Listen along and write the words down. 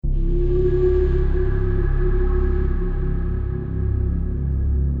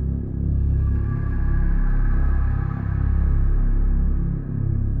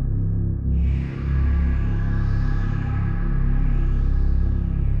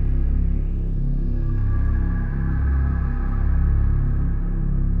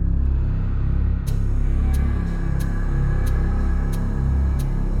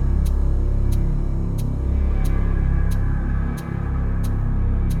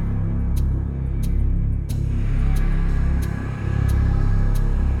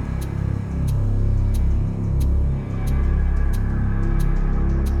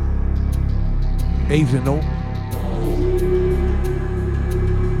Evening all.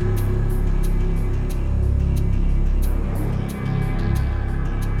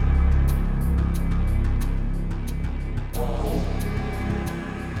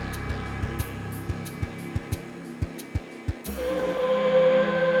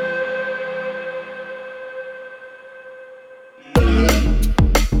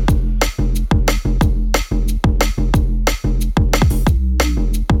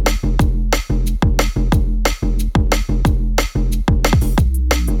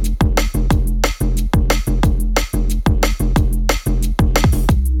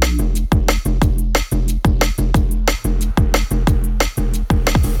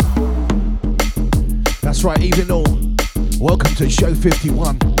 Show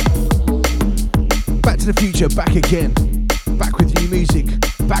 51. Back to the future, back again. Back with new music,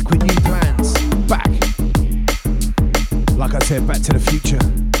 back with new plans. Back. Like I said, back to the future.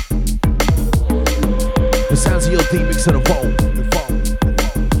 The sounds of your deep mix and evolve.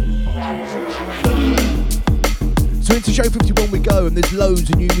 So into show 51 we go, and there's loads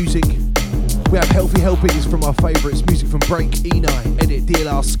of new music. We have healthy helpings from our favourites. Music from Break, Enei, Edit,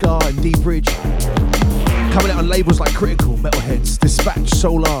 DLR, Scar and D-Bridge. Coming out on labels like Critical, Metalheads, Dispatch,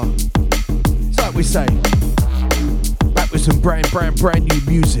 Solar. It's like we say, back with some brand new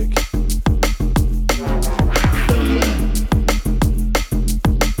music.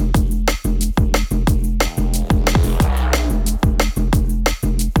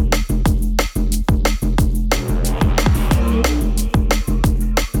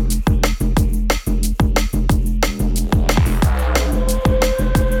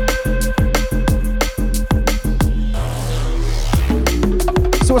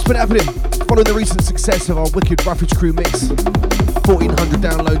 What's been happening? Following the recent success of our Wicked Roughage Crew mix, 1,400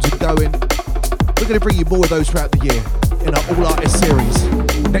 downloads and going, we're going to bring you more of those throughout the year in our All Artist series.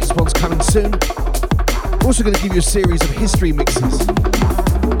 Next one's coming soon. We're also going to give you a series of history mixes,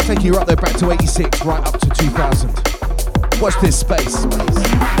 taking you up there back to 86, right up to 2000. Watch this space.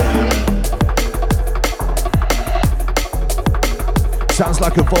 Sounds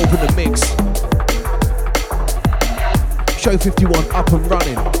like Evolve in the mix. Show 51 up and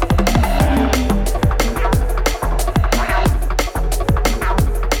running.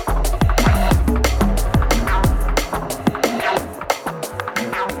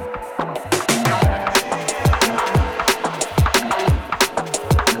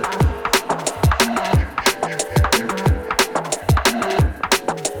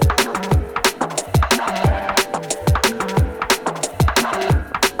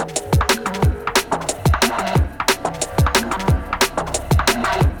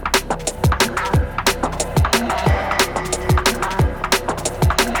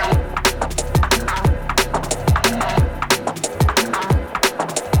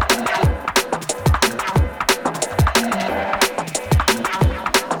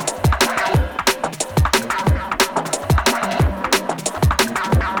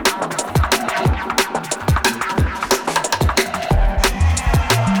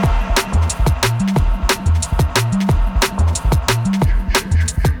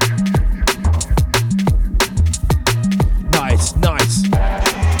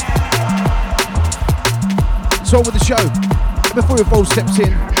 So on with the show. Before Evolve steps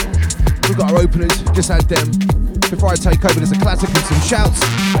in, we've got our openers, just had them. Before I take over, there's a classic and some shouts.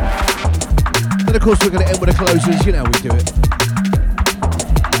 Then of course we're going to end with the closers, you know how we do it.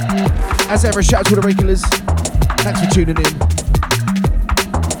 As ever, shout out to the regulars. Thanks for tuning in.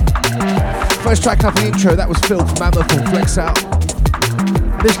 First track up the intro, that was Phil from Mammoth and Flex Out.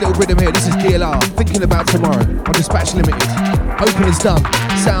 This little rhythm here, this is DLR, Thinking About Tomorrow on Dispatch Limited. Opening's done,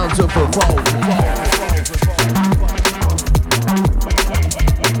 sounds of Evolve.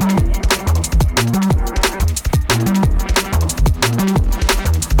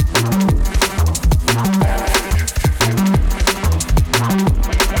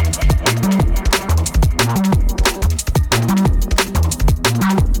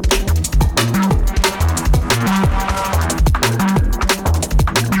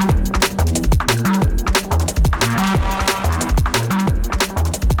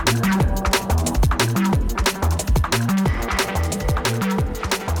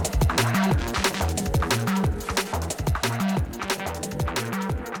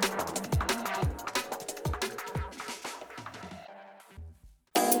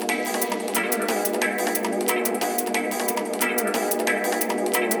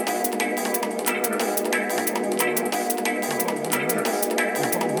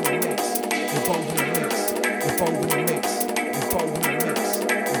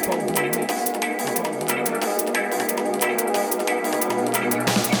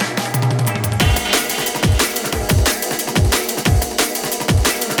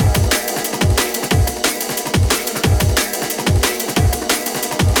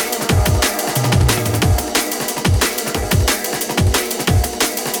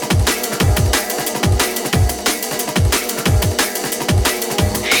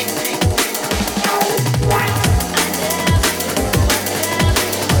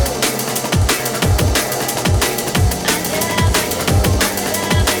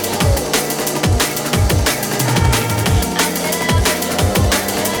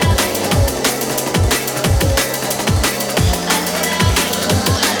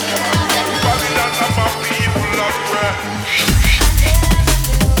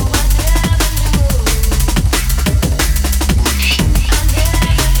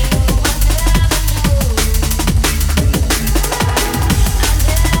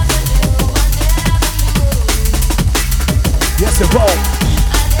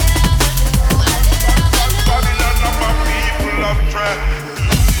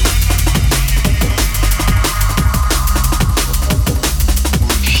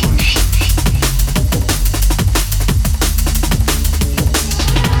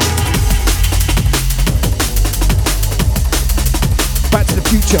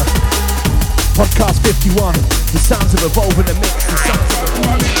 future. Podcast 51. The sounds of Evolve in the mix. The sounds of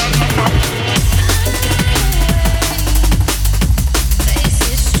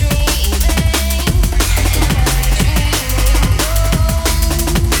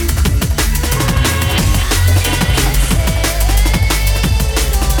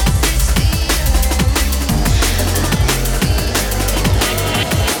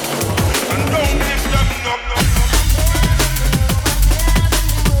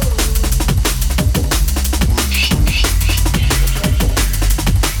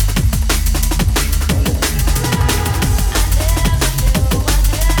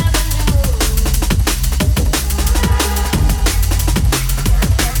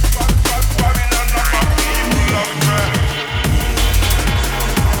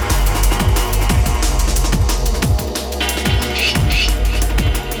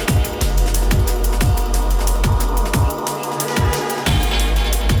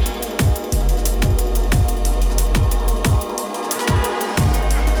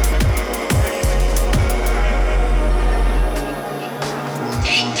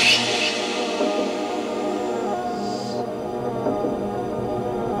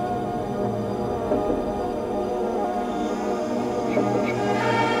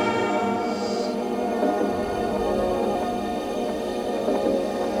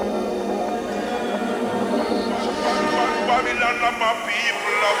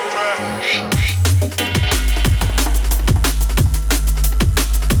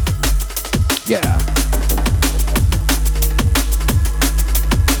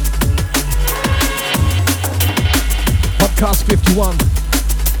Podcast 51.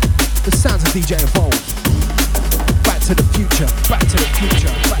 The sounds of DJ Evolve. Back to the future, back to the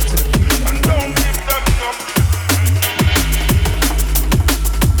future, back to the future. And don't give them up.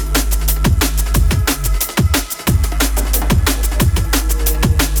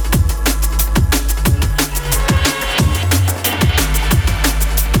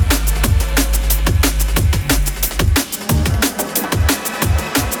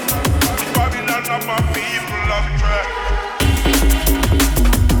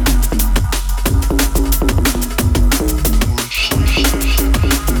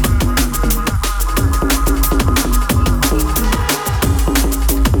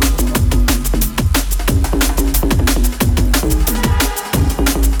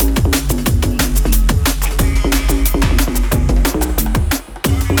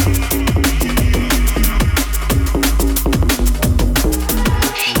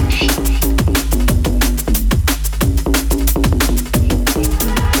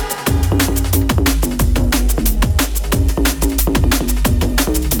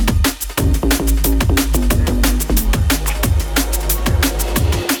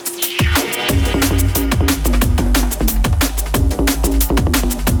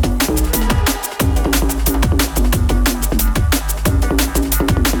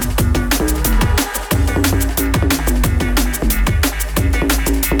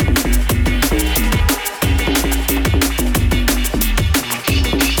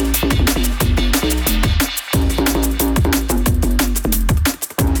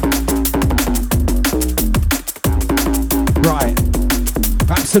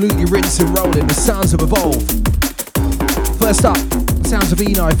 Absolutely rinse and rolling, the sounds of Evolve. First up, the sounds of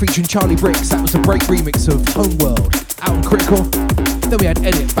Enei featuring Charlie Bricks. That was a break remix of Homeworld, out on Critical. Then we had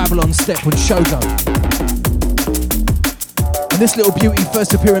Edit, Babylon Step with Shogun. And this little beauty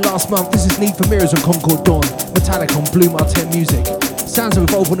first appearing last month. This is Need for Mirrors on Concord Dawn, Metallic on Blue Martin Music. Sounds of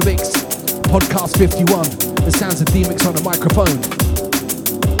Evolve on the mix. Podcast 51, the sounds of D-Mix on the microphone.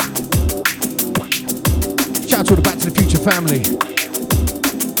 Shout out to the Back to the Future family.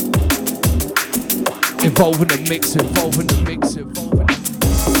 Evolve in the mix, evolve in the mix, evolve in the mix.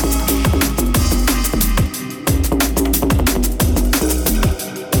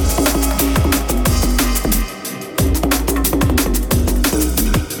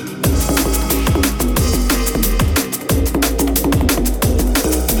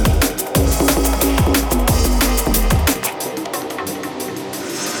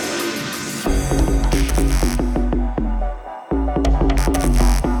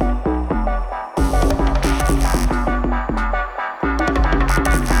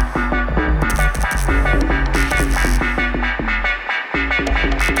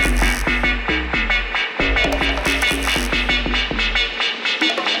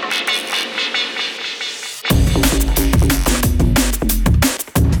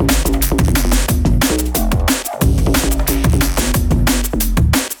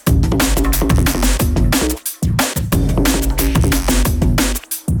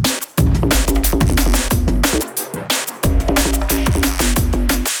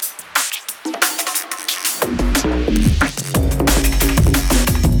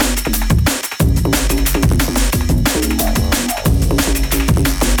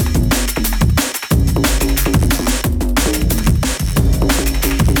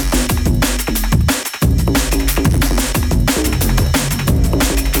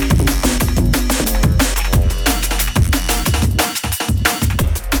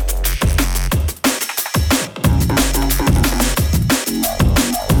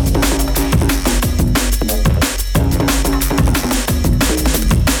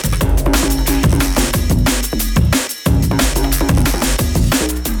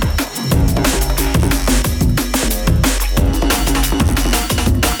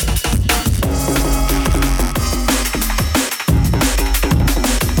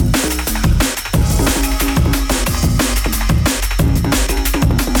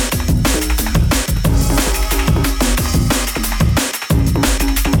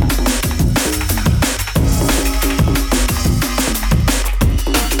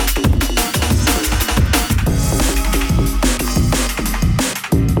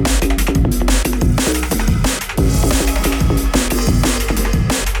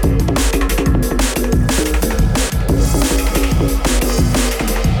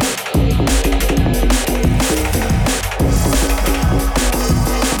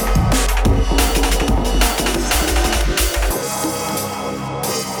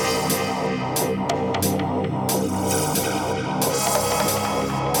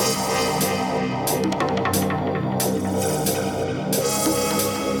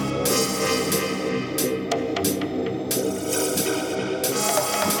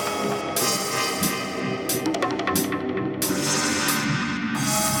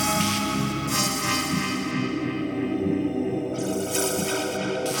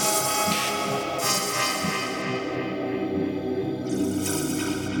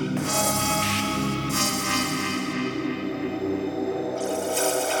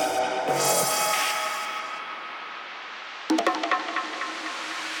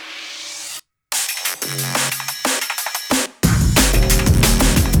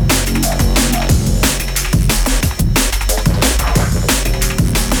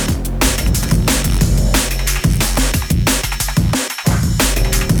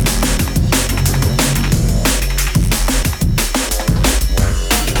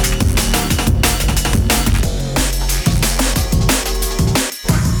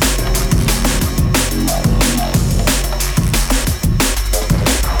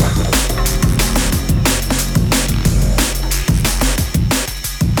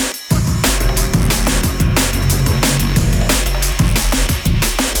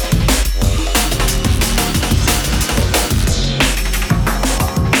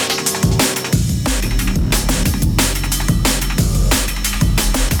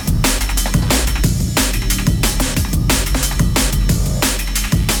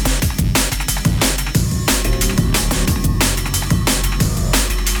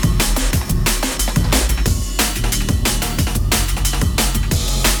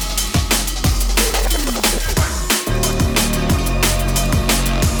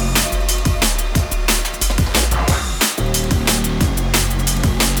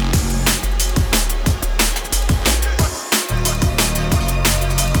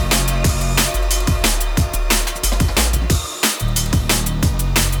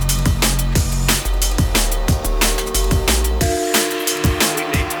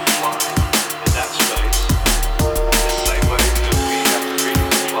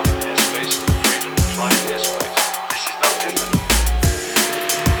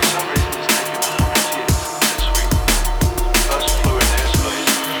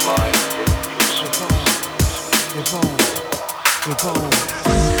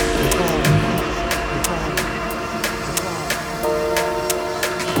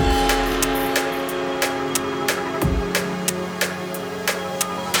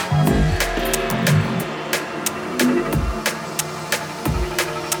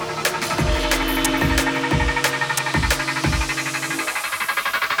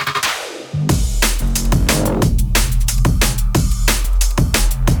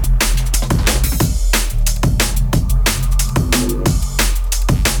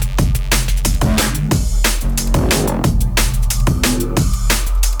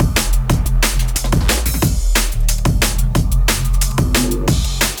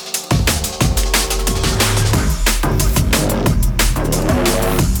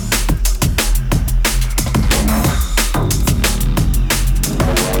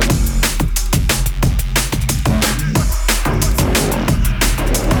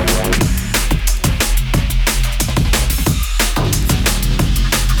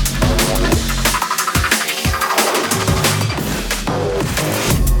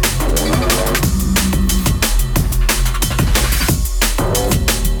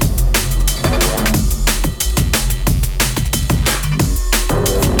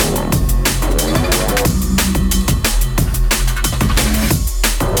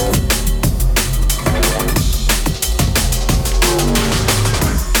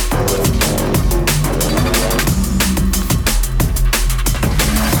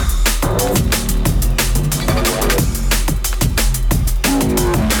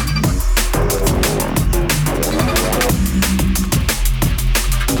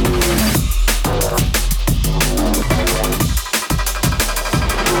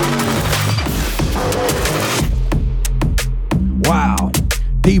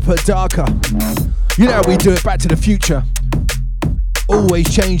 deeper, darker. You know how we do it, Back to the Future.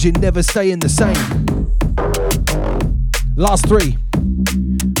 Always changing, never staying the same. Last three.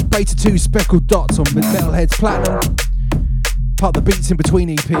 Beta 2 Speckled Dots on Metalhead's Platinum. Part of the Beats in Between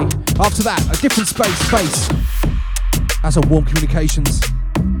EP. After that, A Different Space. That's on Warm Communications.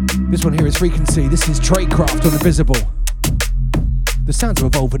 This one here is Frequency. This is Tradecraft on Invisible. The sounds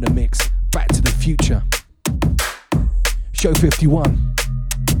of Evolve in the mix. Back to the Future. Show 51.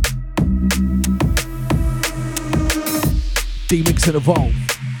 D-Mix and Evolve.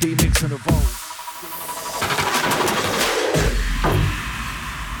 D-Mix and Evolve.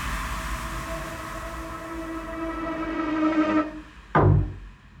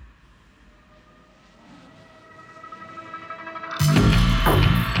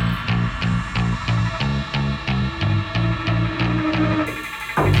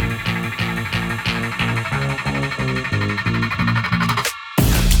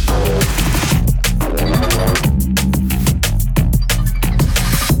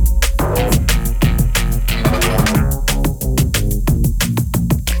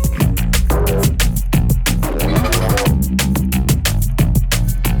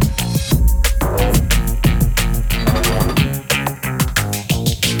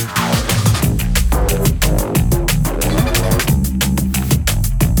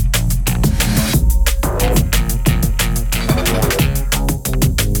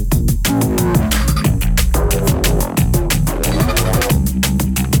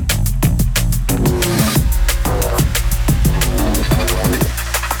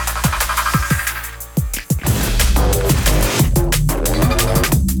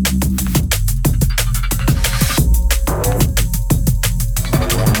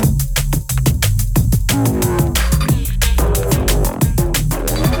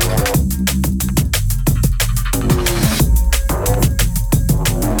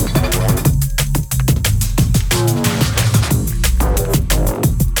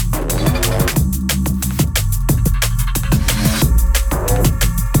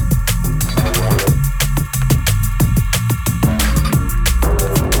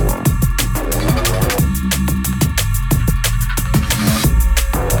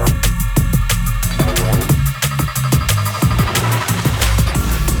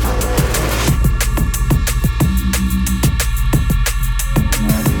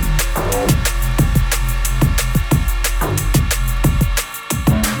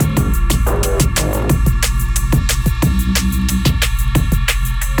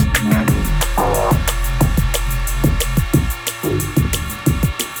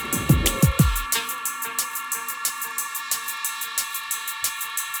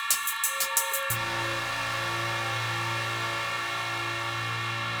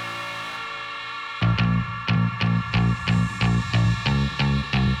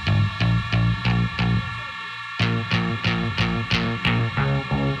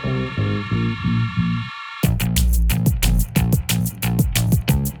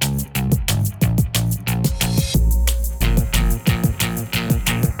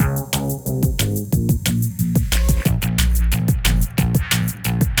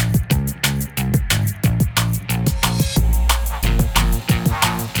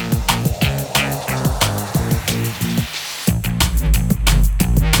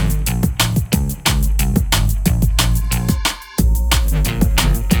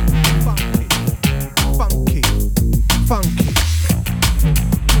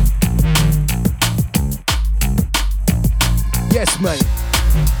 Mate,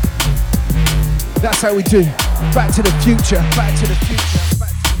 that's how we do. Back to the Future, Back to the Future.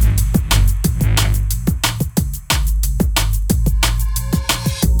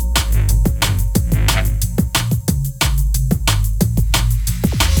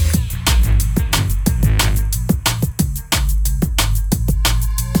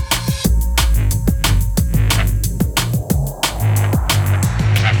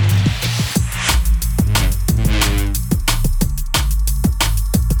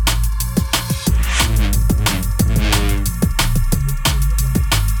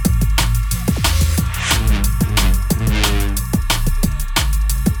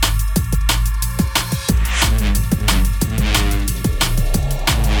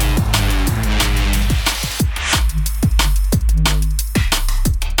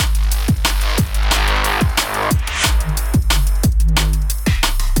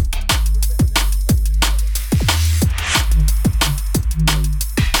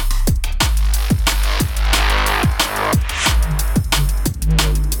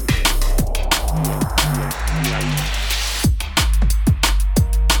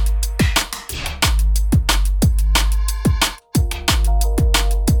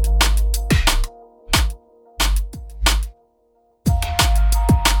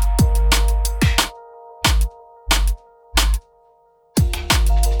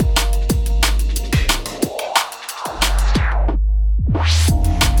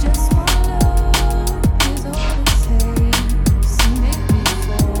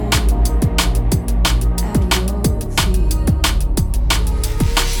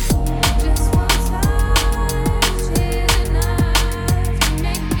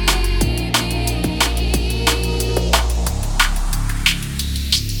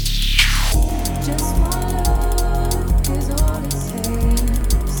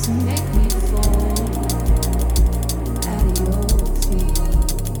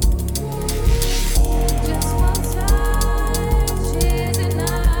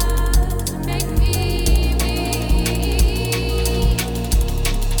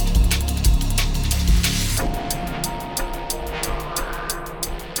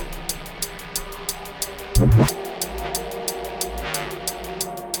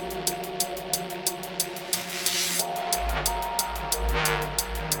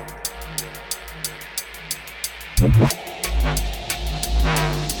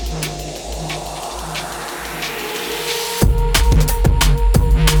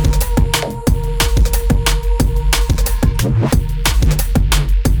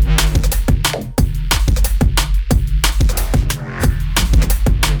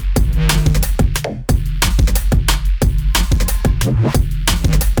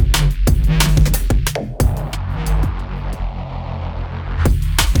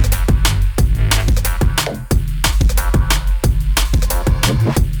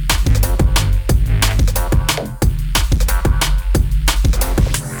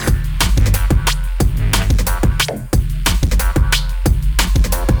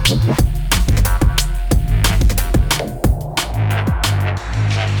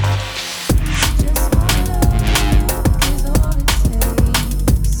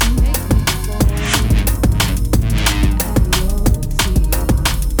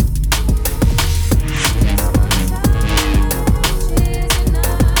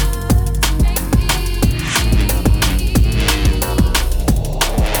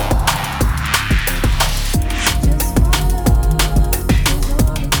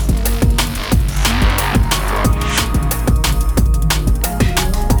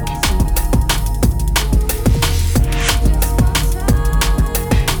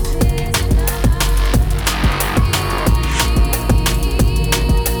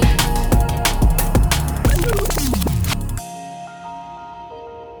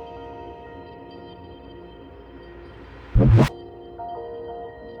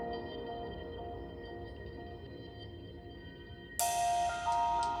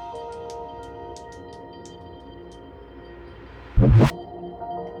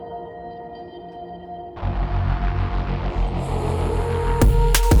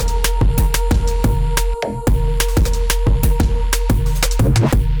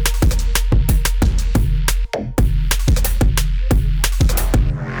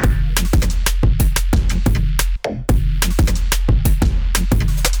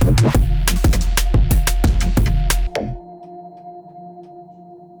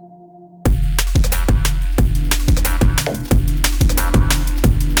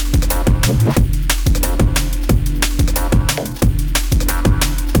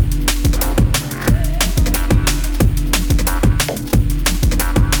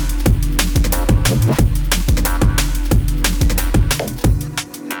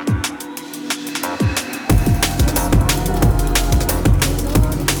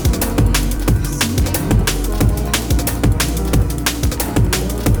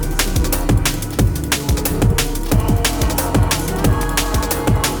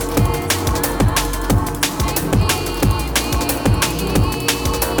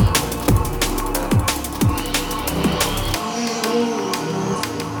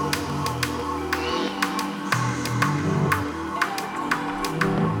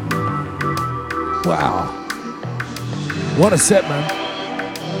 Wow. What a set, man.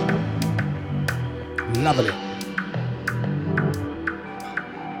 Loving it.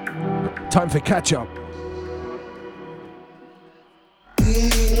 Time for catch up.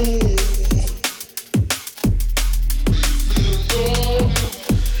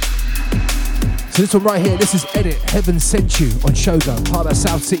 So this one right here, this is Edit, Heaven Sent You on Shogun, part of that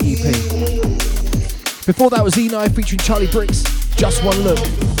South City EP. Before that was E9 featuring Charlie Bricks, Just One Look.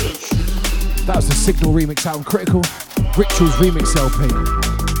 That was the Signal remix out on Critical, Rituals remix LP.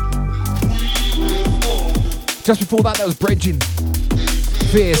 Just before that was Bredgin,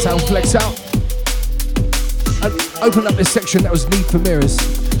 Fear, Sound Flex Out. And opened up this section, that was Need for Mirrors.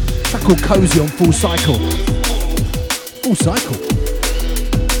 A track called Cozy on Full Cycle. Full Cycle.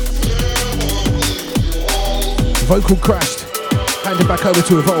 Vocal crashed. Handed back over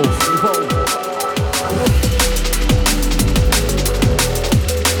to Evolve.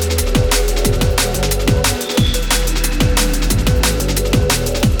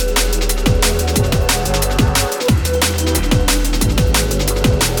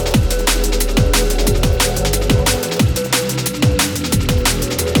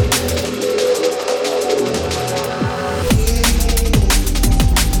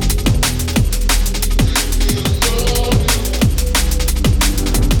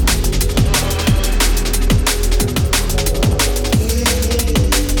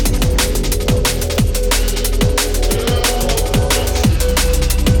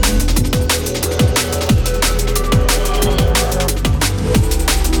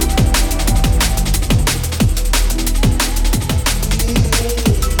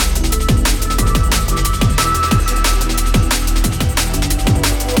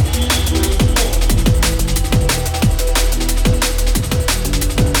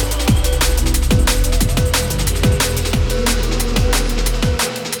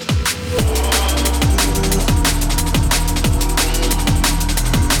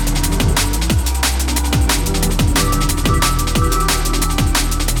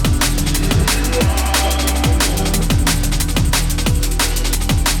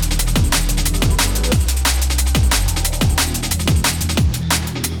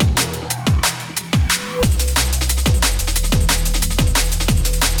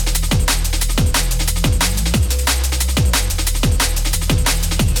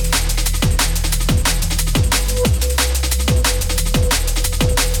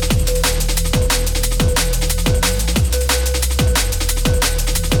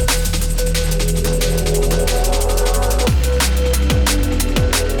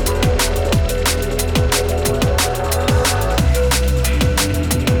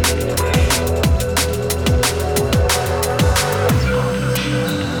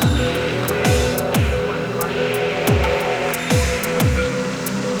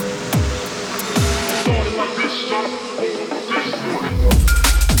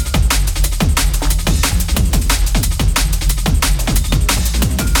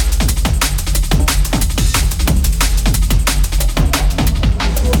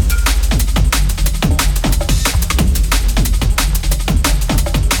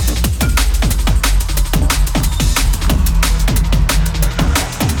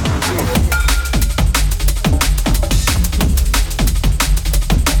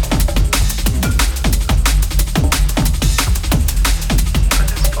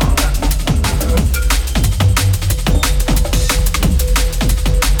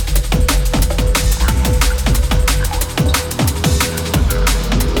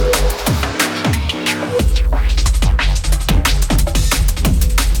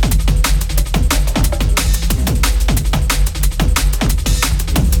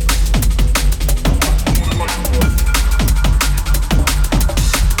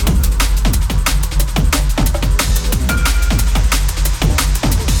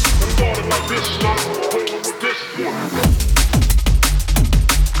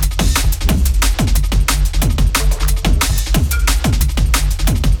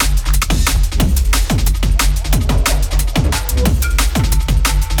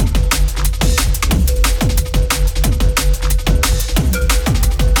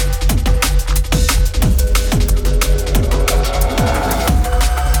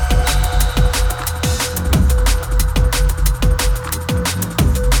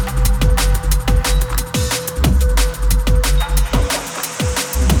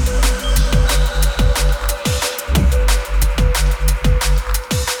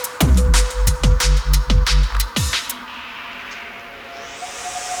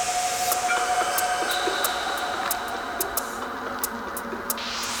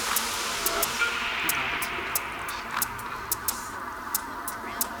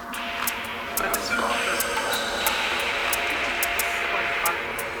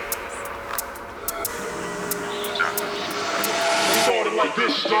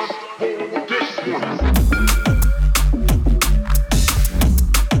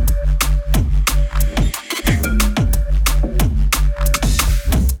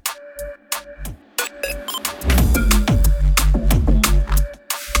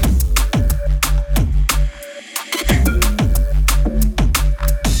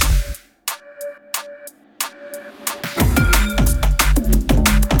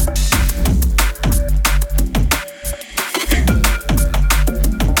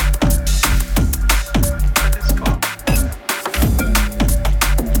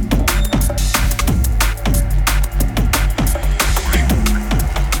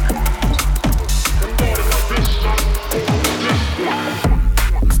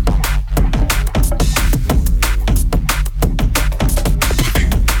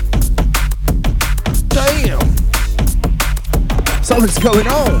 What's going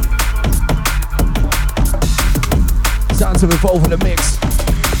on? Sounds of Evolve in the mix.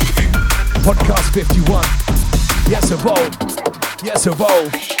 Podcast 51. Yes, Evolve. Yes,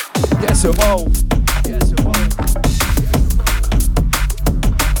 Evolve. Yes, Evolve. Yes, Evolve.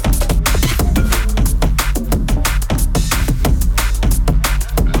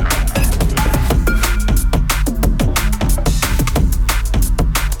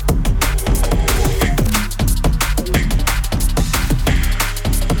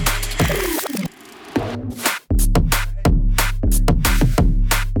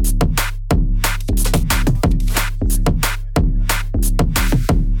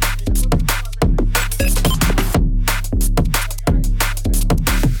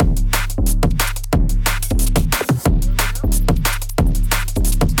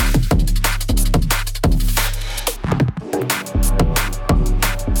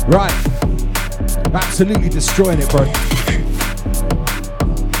 Right, absolutely destroying it, bro.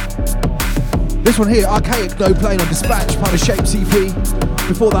 This one here, Archaic No Plane on Dispatch, part of Shapes EP.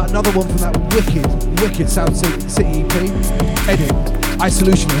 Before that, another one from that wicked Sound City EP. Edit,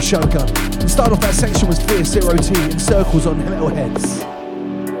 Isolation and Shogun. And start off that section was Fierce Zero T in Circles on Metalheads.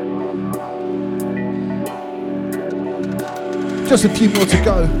 Just a few more to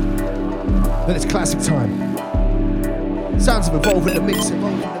go, then it's classic time. Sounds of Evolve in the mix,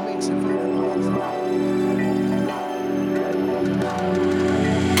 Evolve in the mix.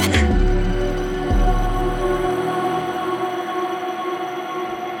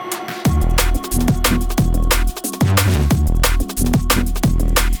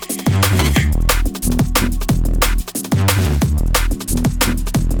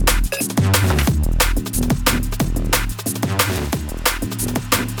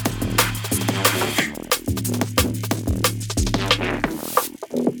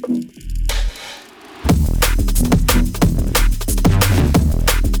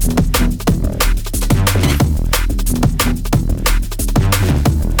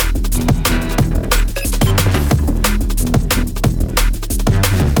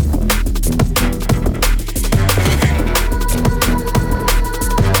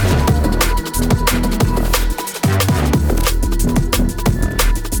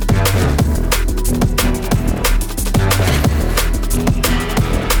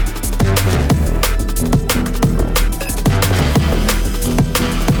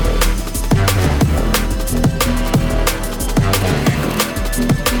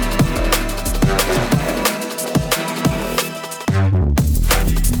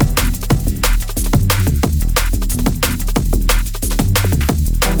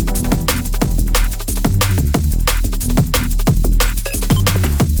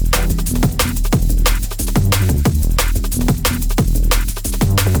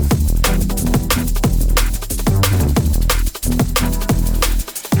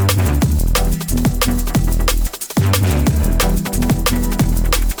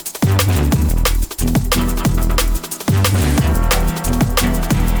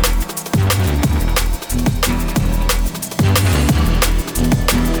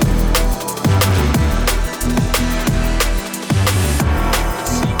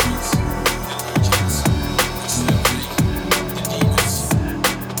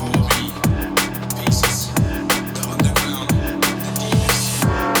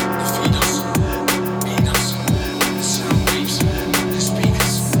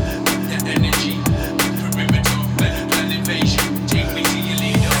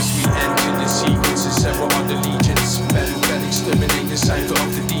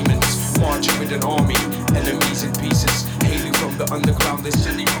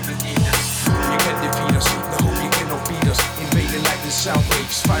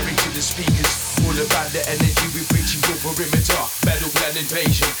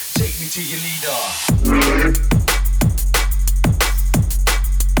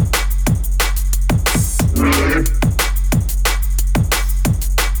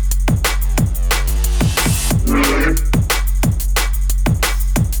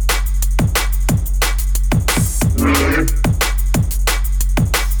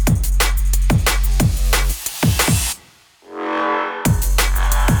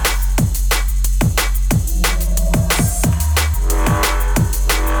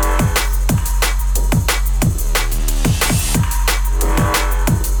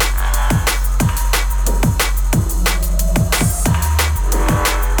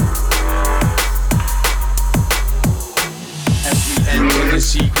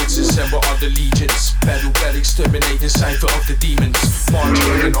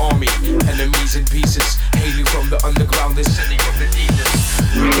 enemies in pieces. Hailing from the underground, descending from the demons.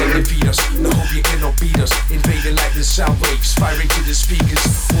 You can defeat us, no hope you cannot beat us. Invading like the sound waves, firing to the speakers.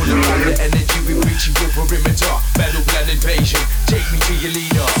 All about the energy, we're reaching your perimeter. Battle plan invasion, take me to your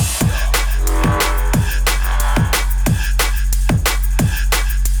leader.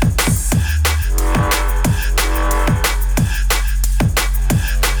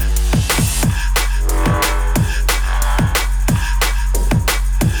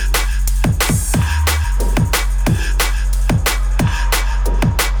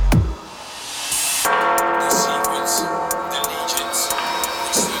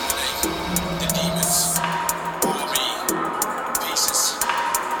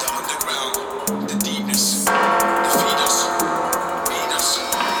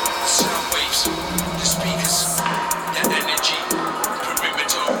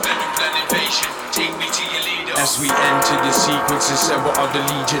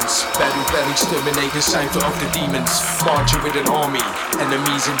 Cipher of the demons, marching with an army,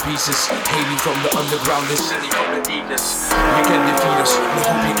 enemies in pieces, hailing from the underground, descending from the deepness. You can defeat us, no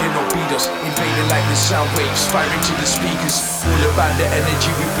hope you cannot beat us. Invading like the sound waves, firing to the speakers. All about the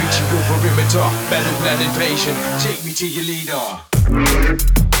energy, we're reaching your perimeter. Battle plan invasion, take me to your leader.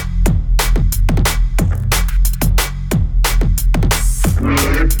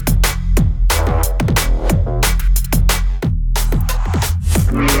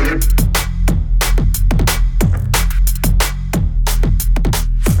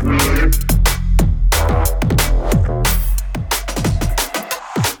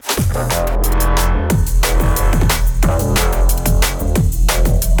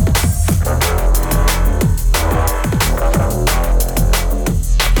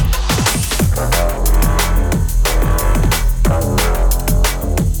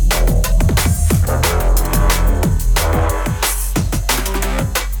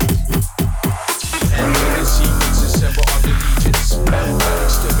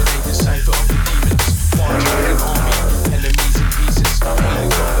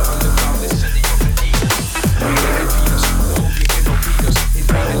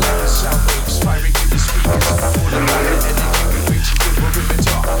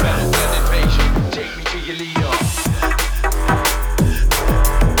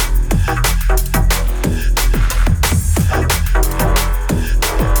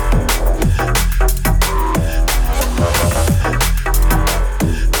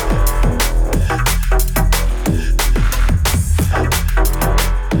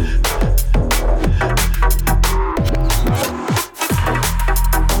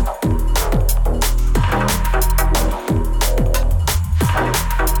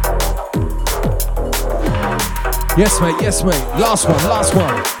 Yes, mate. Last one.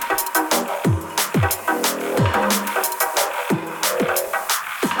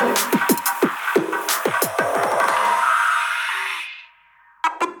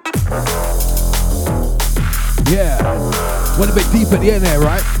 Yeah. Went a bit deep at the end there,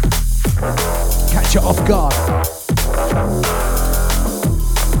 right? Catch it off guard.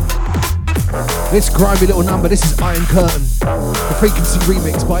 This grimy little number, this is Iron Curtain. The Frequency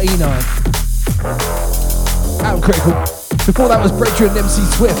remix by Eno. Out and Critical. Before that was Bridger and MC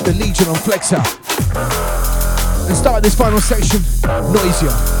Swift, the Legion on Flex Out. And starting this final section,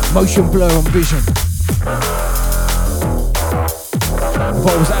 Noisia, Motion Blur on Vision. The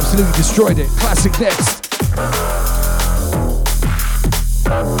ball was absolutely destroyed it. Classic next.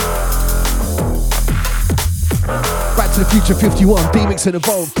 Back to the Future 51, D-Mix and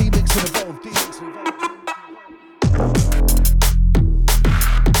Evolve, D-Mix and Evolve.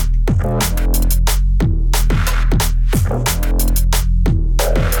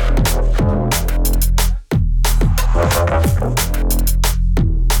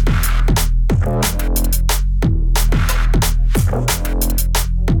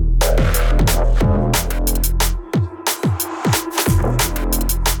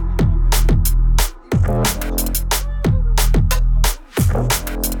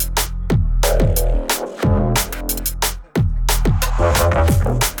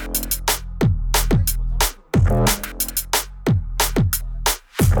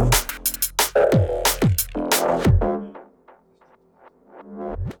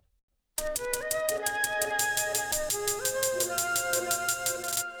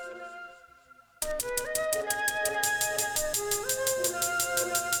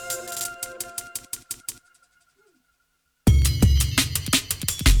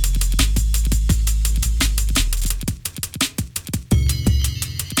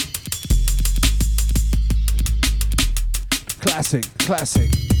 Classic.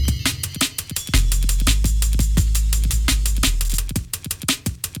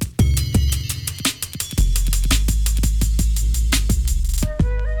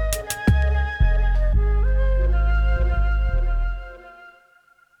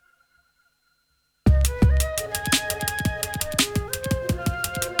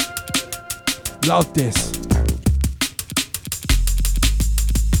 Love this.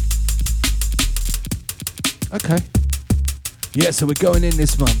 Okay. Yeah, so we're going in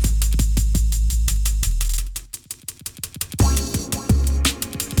this month.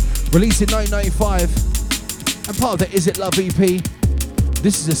 Released in 1995 and part of the Is It Love EP.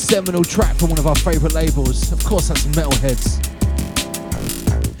 This is a seminal track from one of our favourite labels. Of course, that's Metalheadz.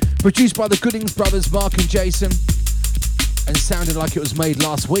 Produced by the Goodings brothers, Mark and Jason, and sounded like it was made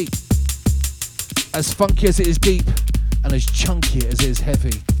last week. As funky as it is deep, and as chunky as it is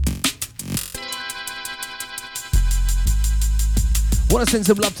heavy. Want to send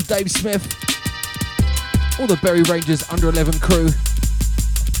some love to Dave Smith, all the Berry Rangers Under 11 crew.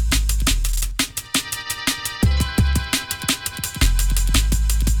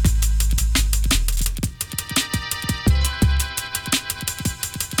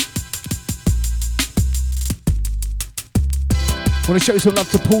 Want to show some love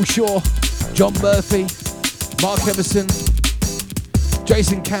to Paul Shaw, John Murphy, Mark Everson,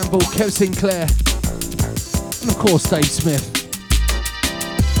 Jason Campbell, Kev Sinclair, and of course Dave Smith.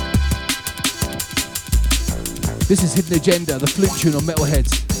 This is Hidden Agenda, the flute tune on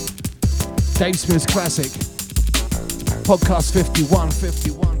Metalheadz. Dave Smith's classic. Podcast 51.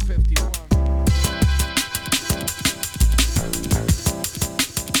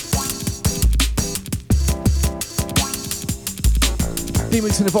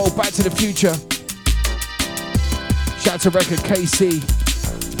 D-Mix and Evolve, Back to the Future. Shout out to Record KC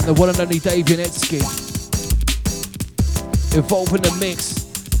and the one and only Dave Yanetsky. Evolve in the mix,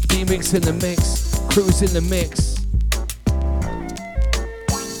 D-Mix in the mix, Crew's in the mix.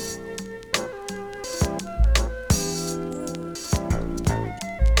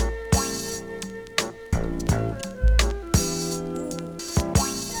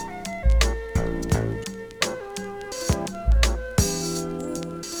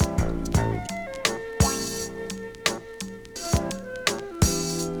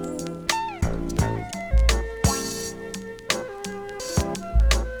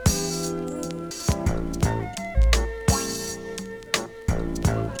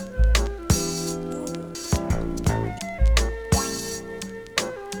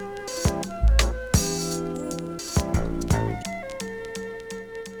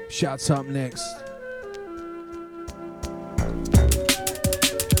 Shouts up next.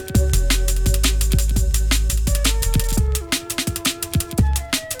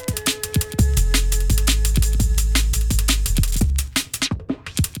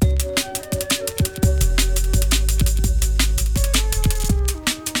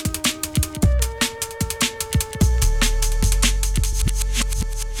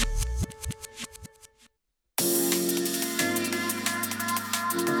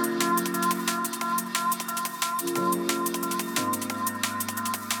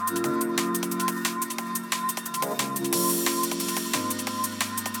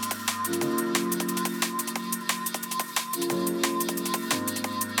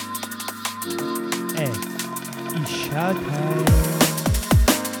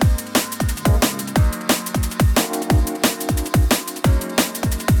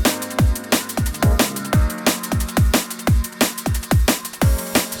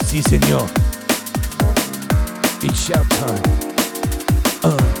 Sí, señor. It's shout time.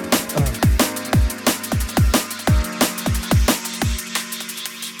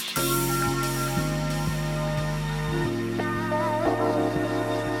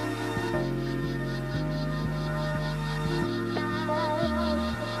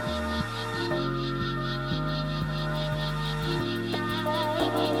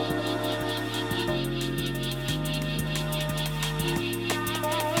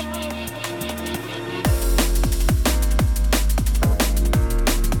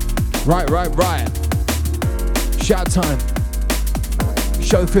 Right. Shout time.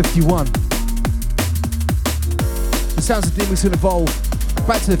 Show 51. The sounds of D-Mix and Evolve.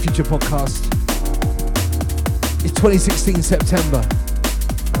 Back to the Future podcast. It's 2016 September.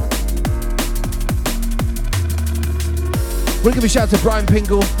 We're going to give a shout out to Brian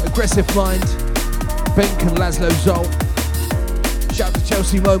Pingle, Aggressive Mind, Benk and Laszlo Zolt. Shout out to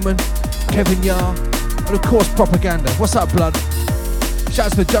Chelsea Moman, Kevin Yar, and of course Propaganda. What's up, blood? Shout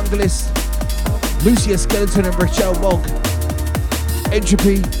out to the Junglist, Lucia Skeleton and Rachel Mogg,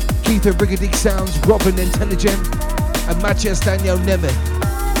 Entropy, Keith and Brigadine Sounds, Robin Intelligent, and Matthias Daniel Nemeth.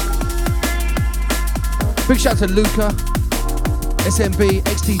 Big shout out to Luca, SMB,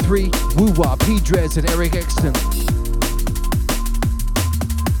 XT3, Woo-Wah, P-Dreads and Eric Exton.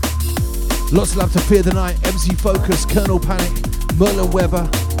 Lots of love to Fear the Night, MC Focus, Colonel Panic, Merlin Weber,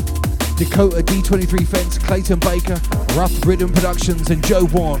 Dakota D23 Fence, Clayton Baker, Rough Rhythm Productions and Joe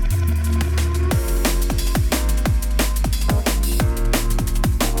Warren.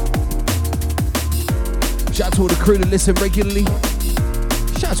 Shout out to all the crew that listen regularly.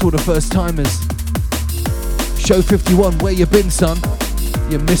 Shout out to all the first timers. Show 51, where you been, son?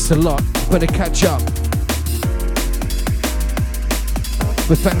 You missed a lot. Better catch up.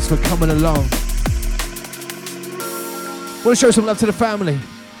 But thanks for coming along. Want to show some love to the family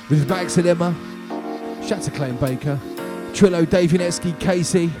with Max and Emma. Shout out to Clay and Baker. Trillo, Dave Yanetsky,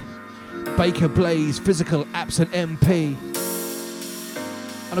 Casey, Baker, Blaze, Physical, Absent, MP.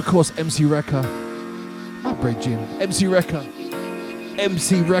 And of course, MC Wrecker. My bridging. MC Wrecker.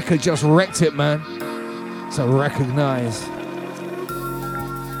 MC Wrecker just wrecked it, man. So recognise.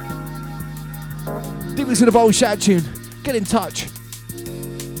 Deep into the bowl shout tune. Get in touch.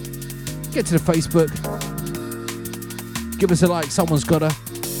 Get to the Facebook. Give us a like, someone's gotta.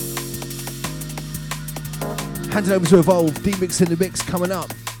 Hand it over to Evolve. D-Mix in the mix coming up.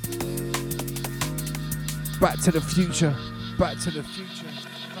 Back to the future. Back to the future.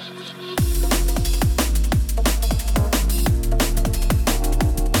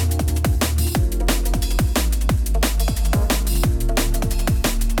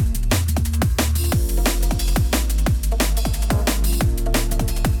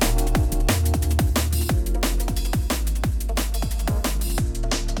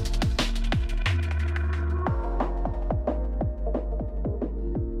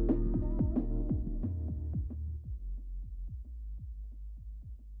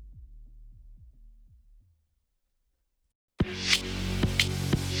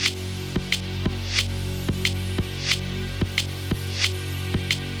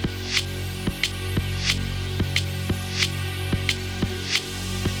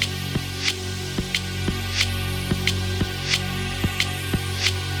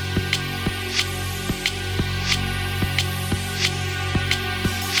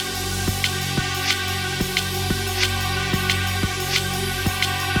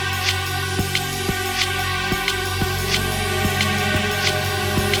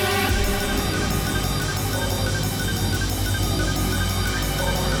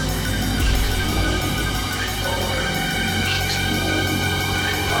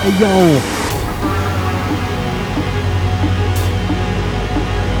 Yo.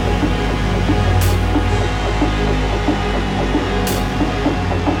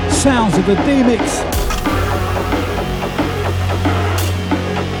 Sounds of the D-Mix.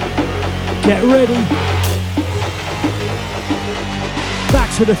 Get ready.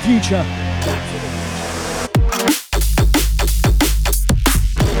 Back to the future.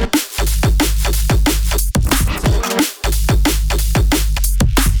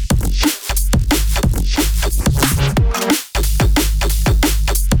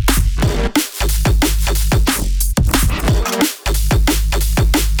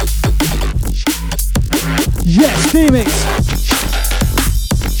 D-Mix.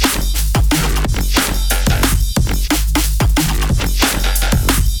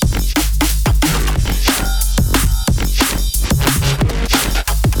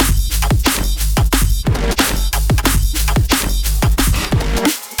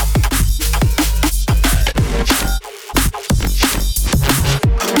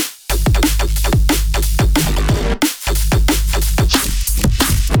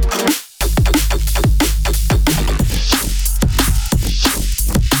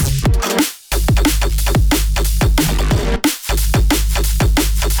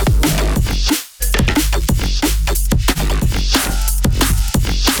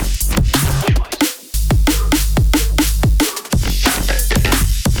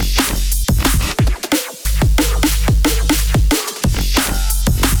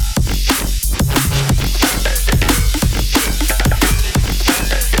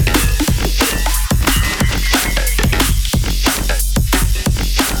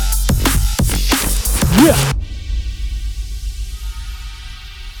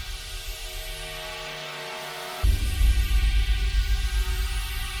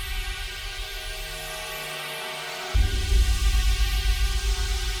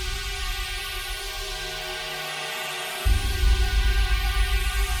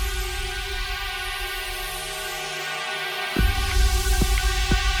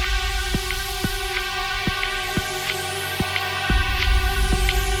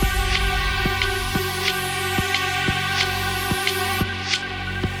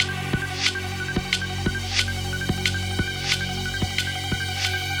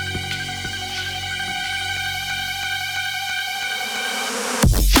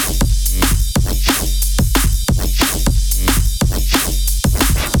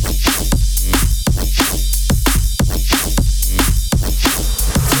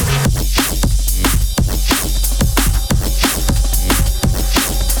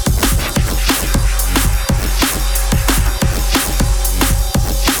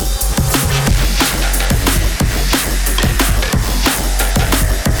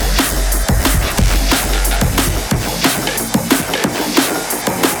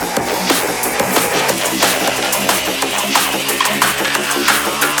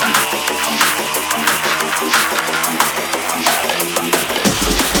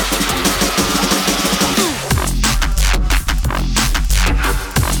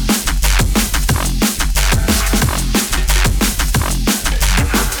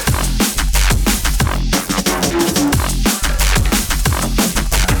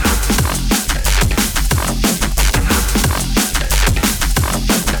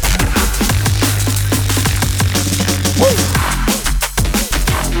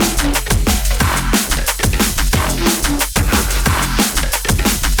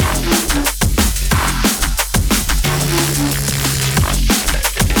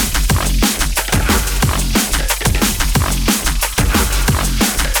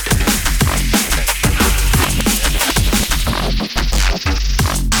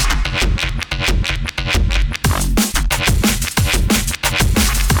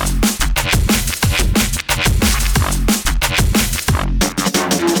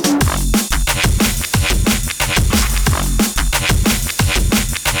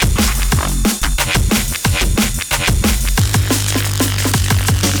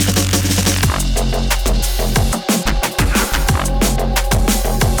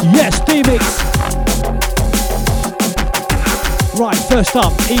 Next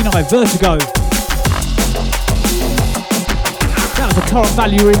up, Enei Vertigo. That was a Current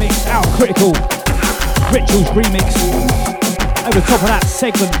Value remix, Out Critical. Rituals remix. Over the top of that,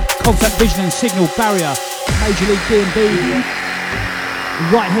 Segment, Concept Vision and Signal Barrier. Major League D&B.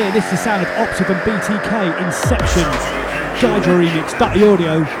 Right here, this is the sound of Optic and BTK, Inception. Geiger remix, Dutty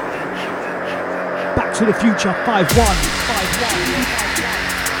Audio. Back to the Future, 5-1.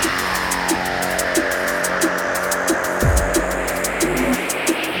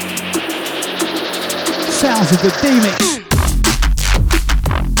 Sounds of the D-Mix.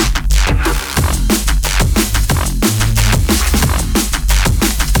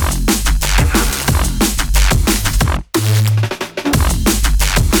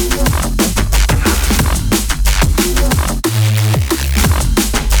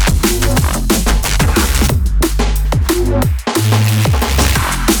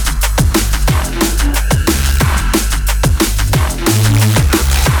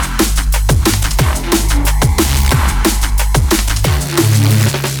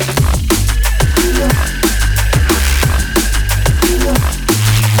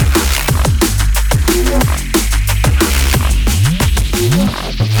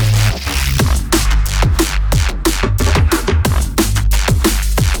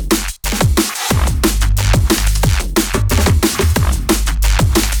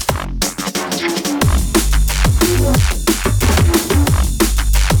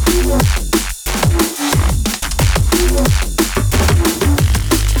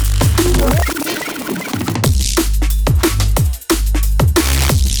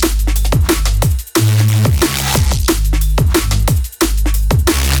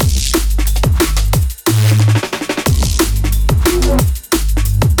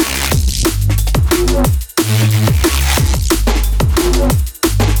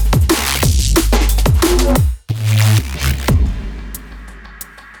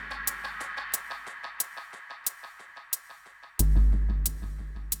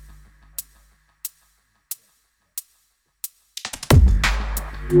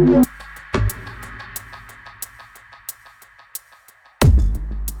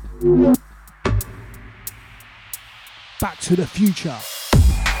 Back to the Future.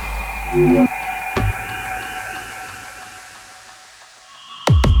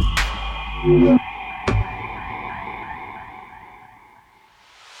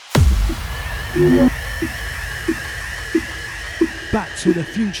 Back to the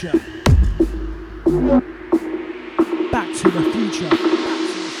Future. Back to the Future.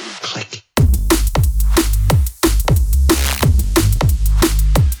 Click.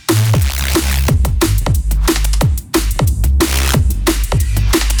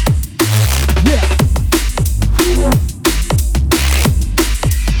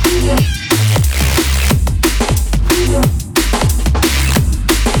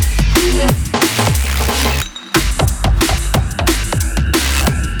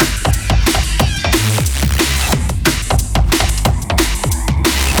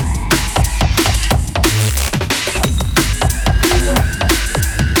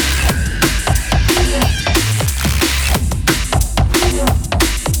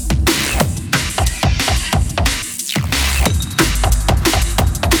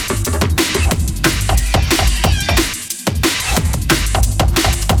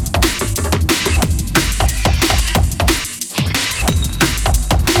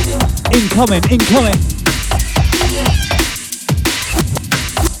 Incoming.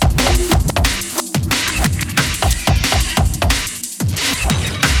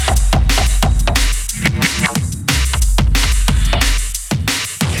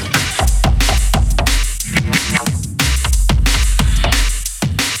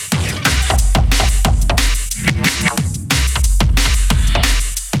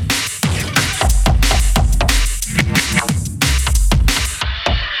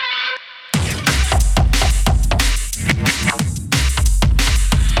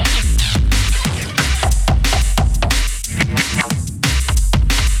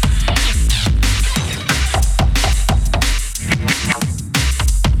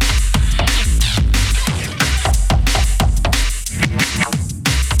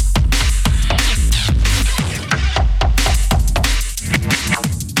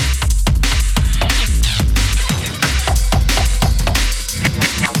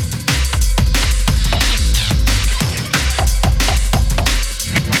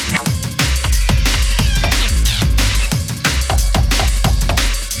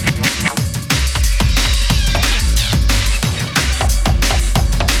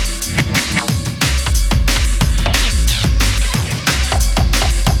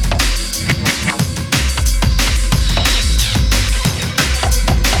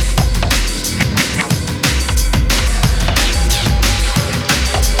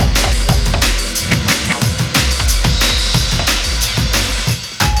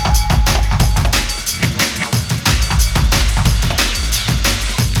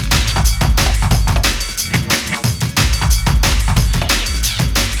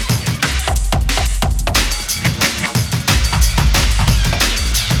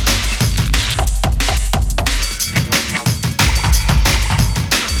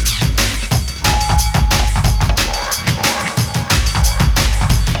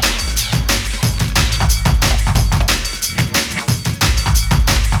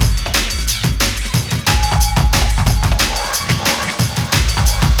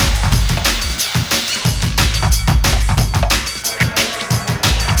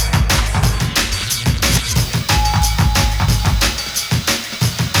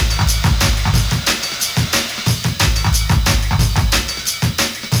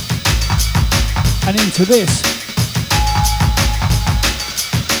 and into this.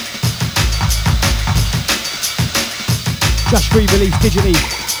 Just re-released digitally,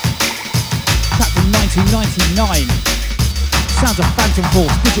 track from 1999. Sounds of Phantom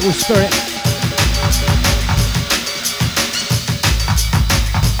Force, Digital Spirit.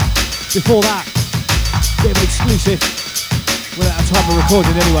 Before that, bit of an exclusive, without a time of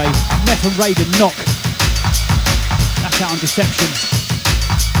recording anyway. Meth and Raiden Knock. That's out on Deception.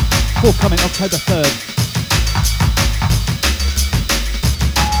 Forthcoming October 3rd.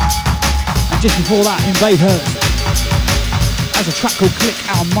 And just before that, Invade Hertz. Has a track called Click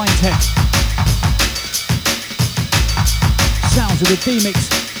out on Mindtech. Sounds of the D-Mix.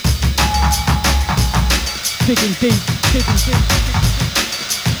 Digging deep, digging deep.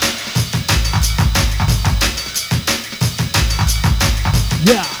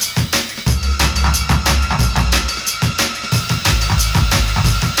 Yeah.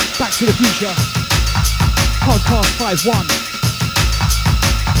 Back to the Future. Podcast 5-1.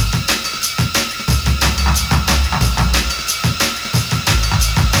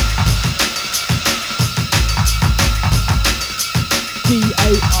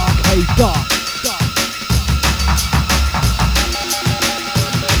 D-A-R-K Dark.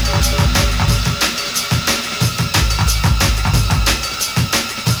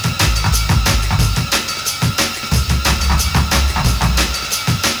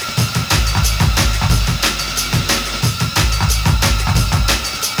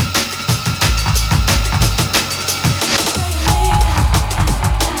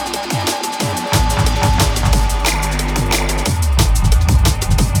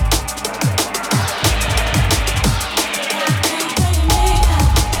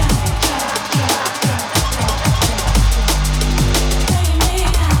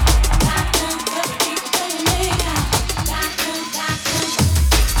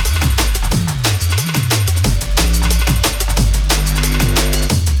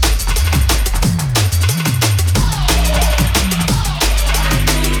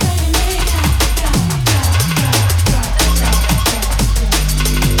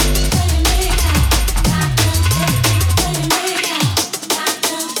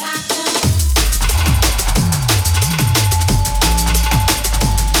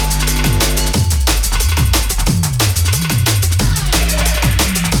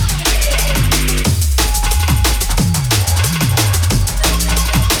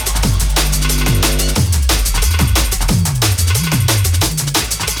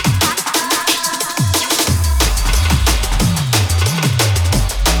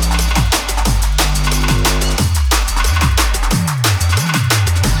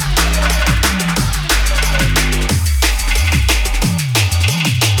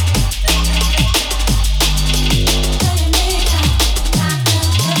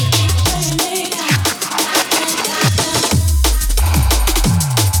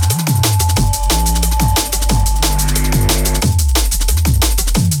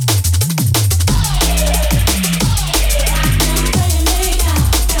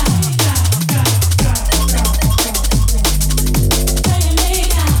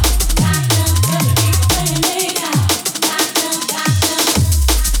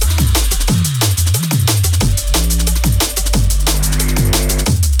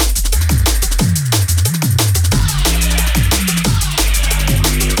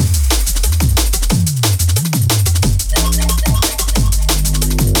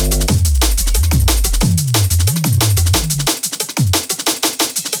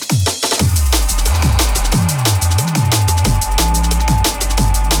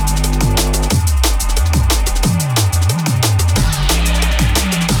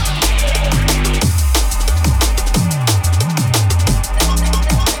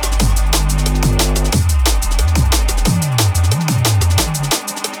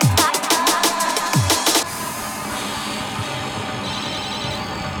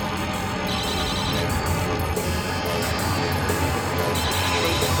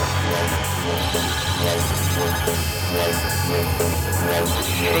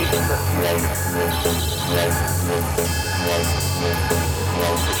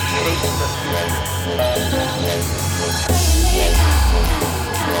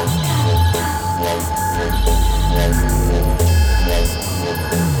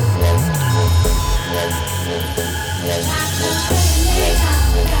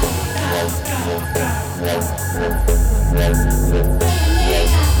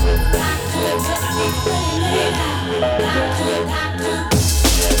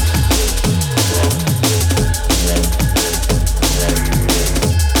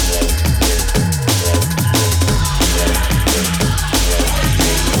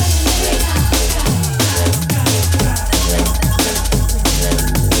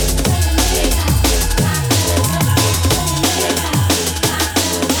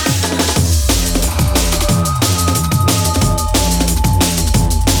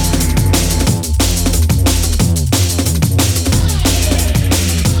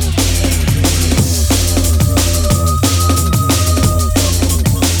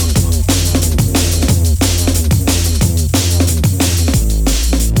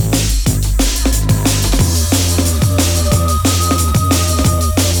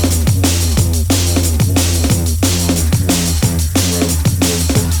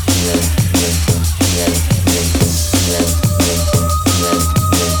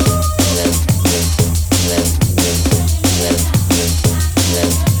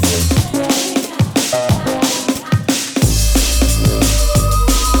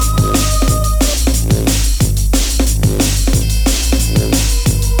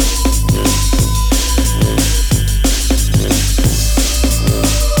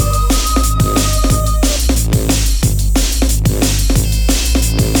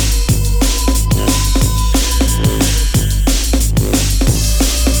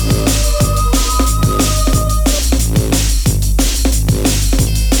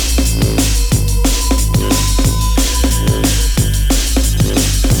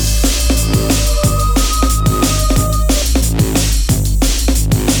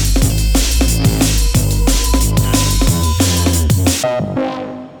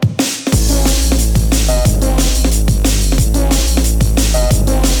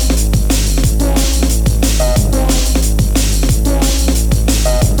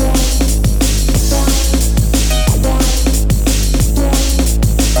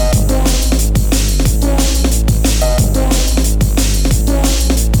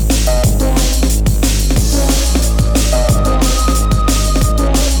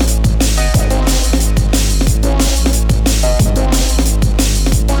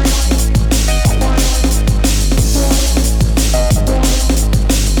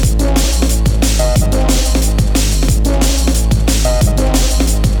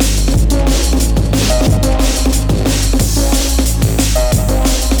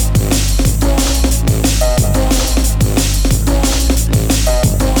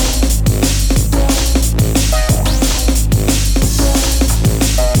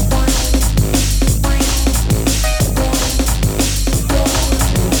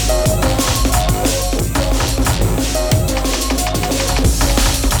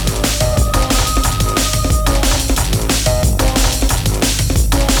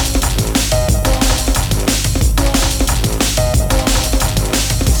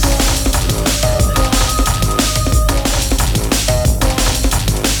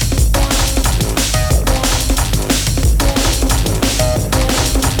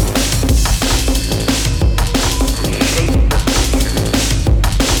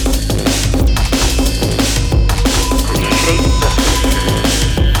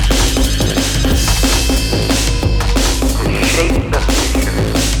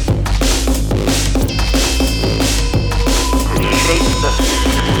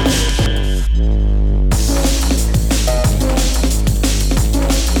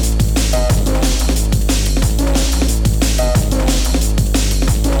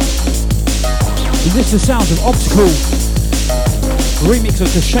 This is the sounds of Obstacle, remix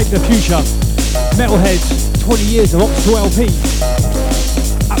of To Shape the Future, Metalhead's 20 years of Obstacle LP.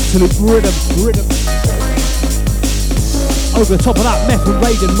 Absolute rhythm. Over the top of that, Meth and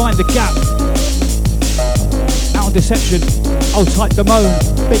Raiden, Mind the Gap. Out on Deception, Old Type Damone,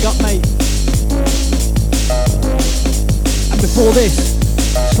 big up mate. And before this,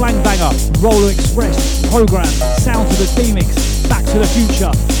 Slang Banger, Roller Express, Program, Sounds of the D-Mix, Back to the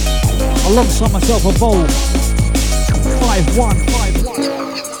Future. Alongside myself, Evolve, 5-1.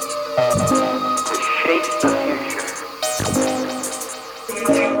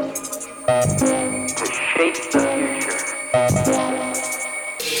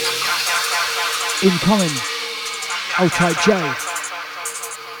 Incoming, Old Type J.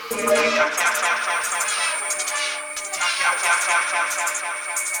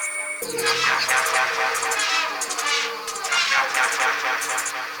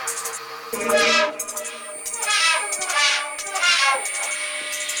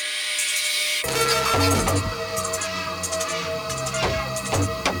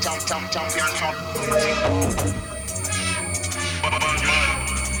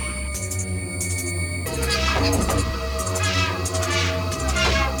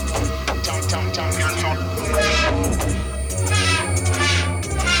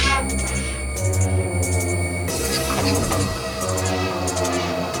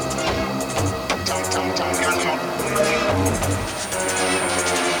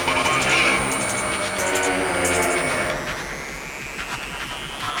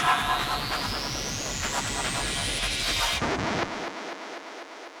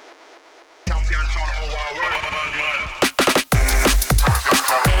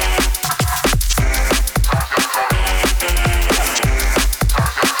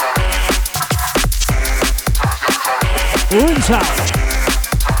 Rinse out.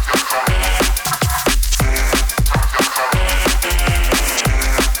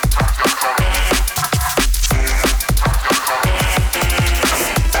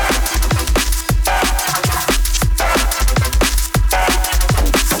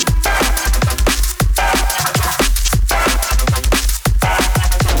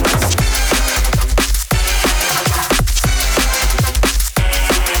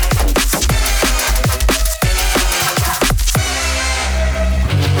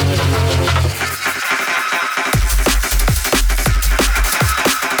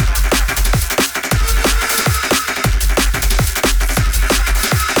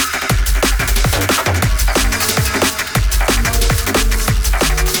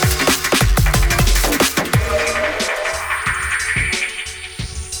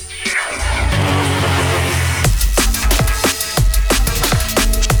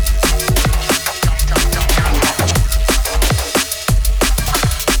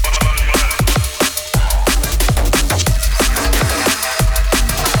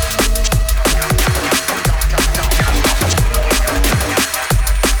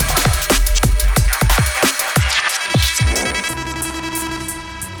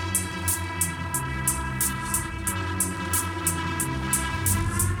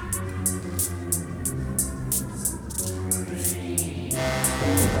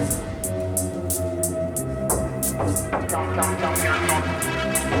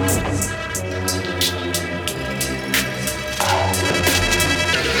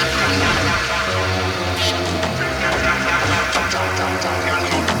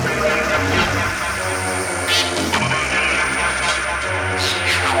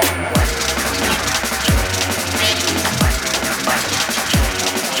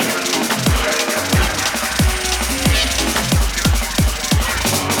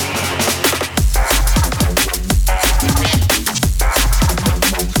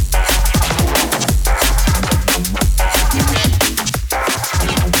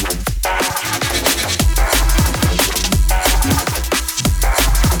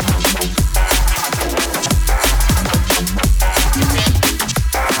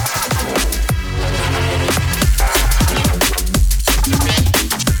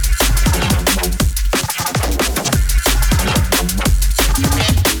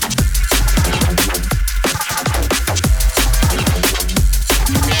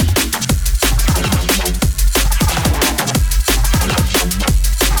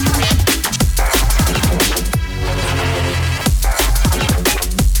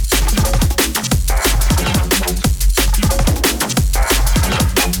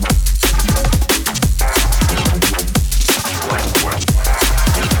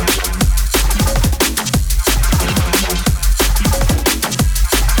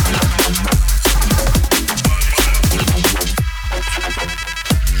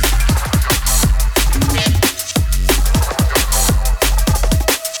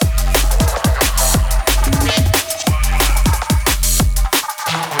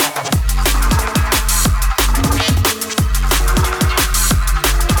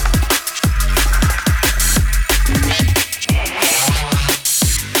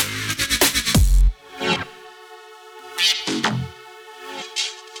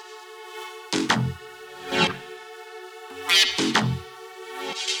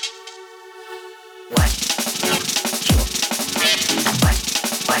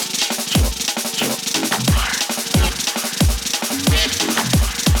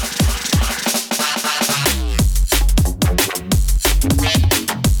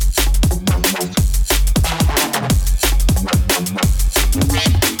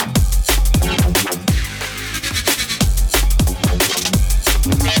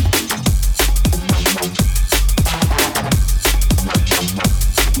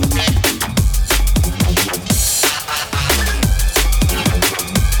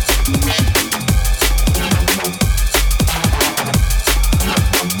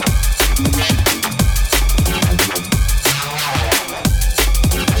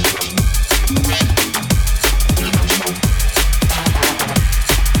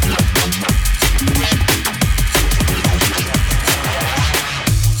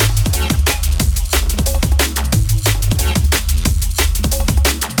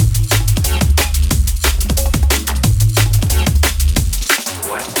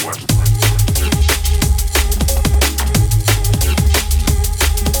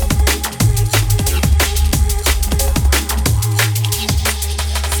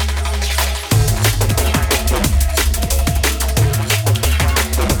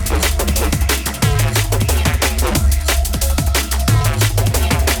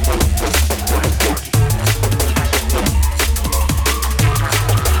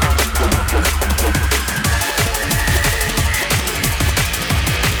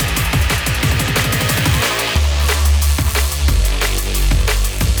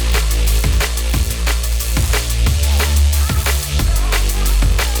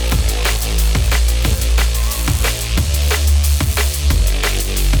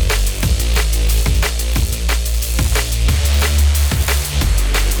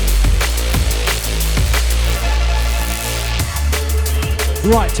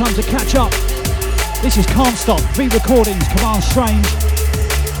 Right, time to catch up. This is Can't Stop, V Recordings, Command Strange.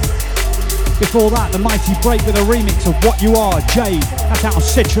 Before that, the Mighty Break with a remix of What You Are, Jade. That's out on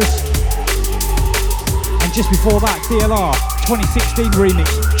Citrus. And just before that, DLR, 2016 remix,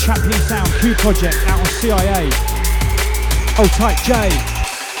 Champion Sound Q Project, out on CIA. Oh, Type J.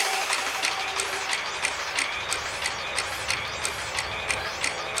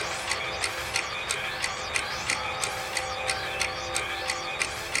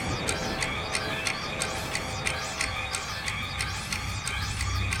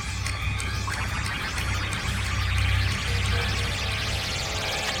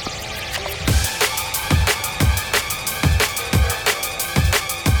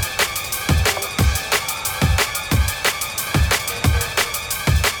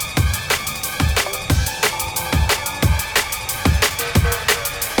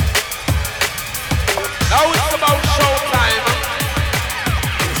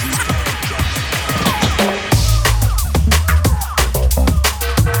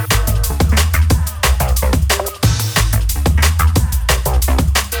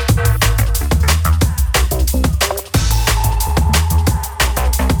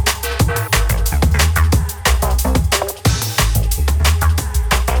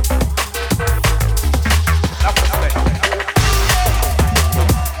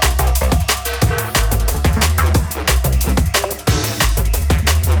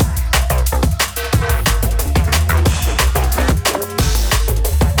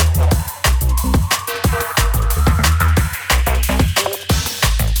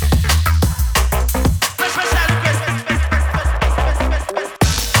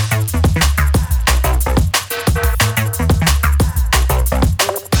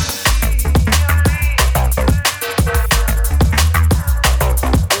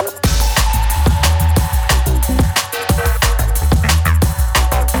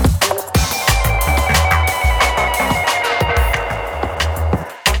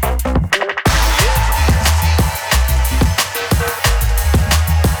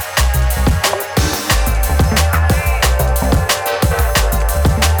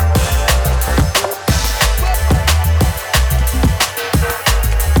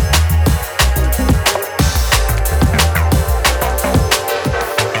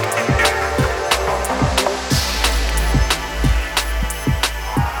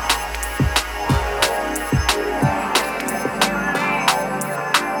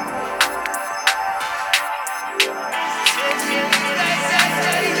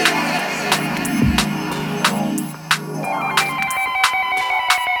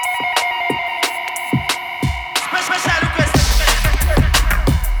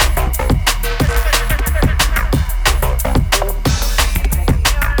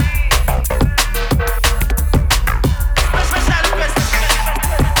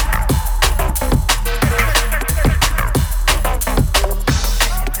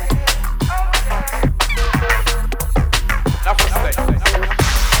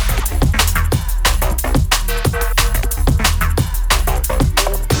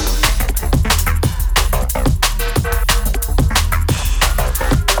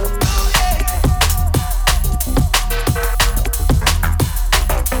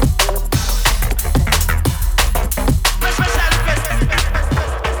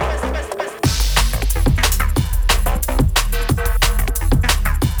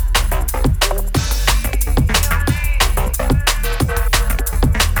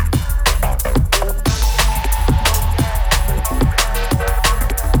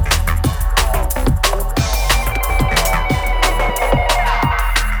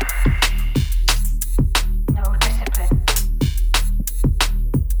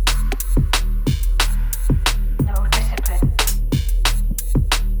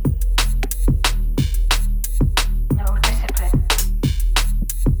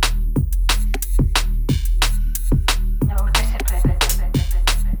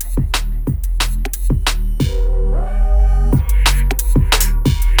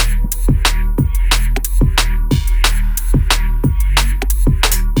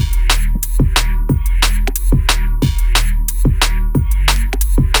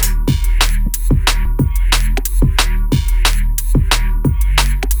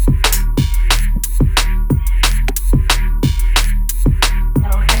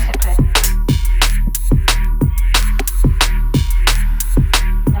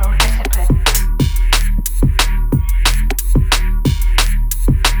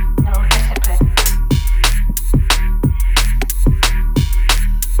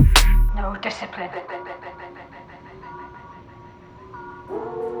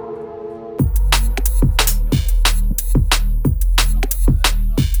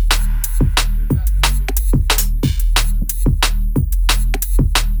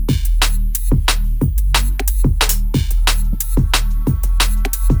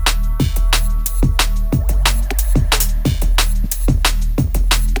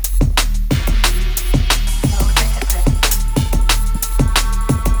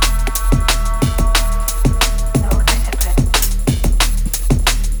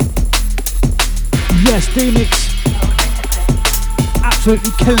 D-Mix.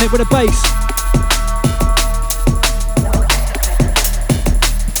 Absolutely killing it with a bass.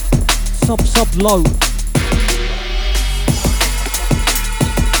 Sub low.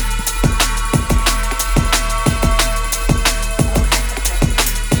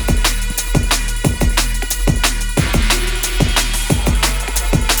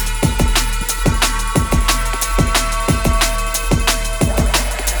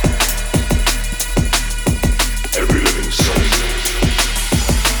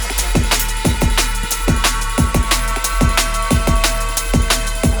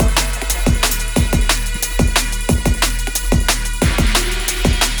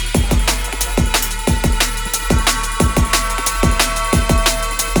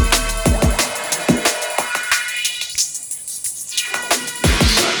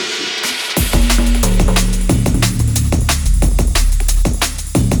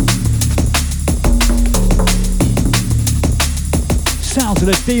 Sounds of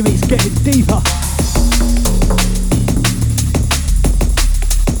the D-Mix getting deeper.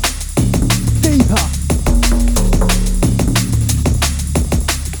 Deeper.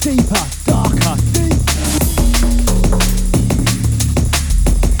 Deeper, darker, deep.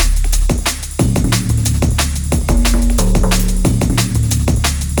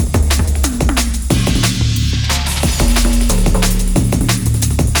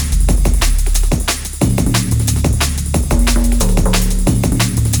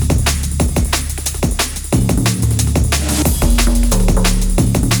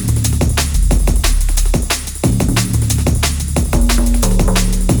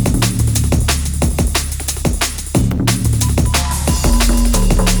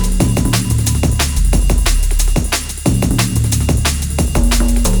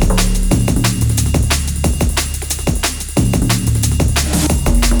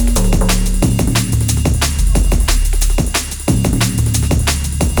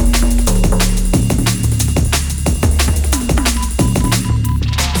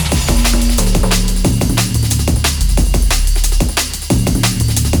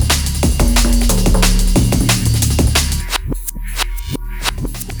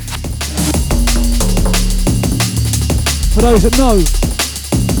 For those that know,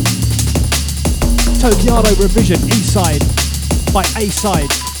 Tokiado Revision, E-side by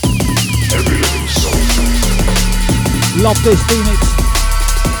A-side. Love this D-Mix.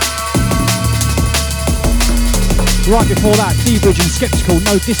 Right before that, D-Bridge and Skeptical,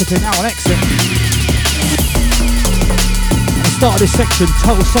 No Discipline out on Exit. At the start of this section,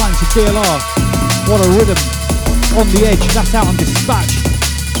 Total Science of DLR. What a rhythm. On the Edge, that's out on Dispatch.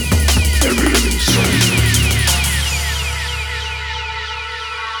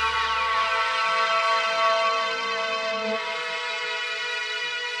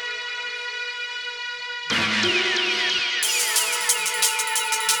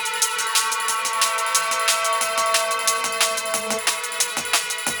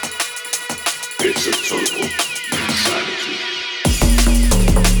 It's a total insanity.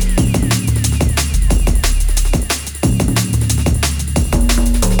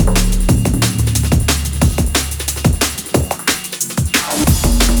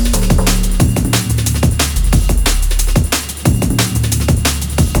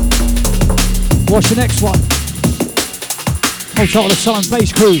 What's the next one? Hotel of the Sun and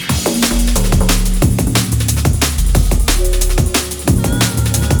Bass Crew.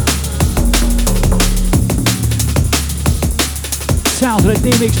 Sounds of the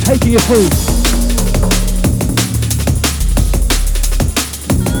D-Mix taking you through.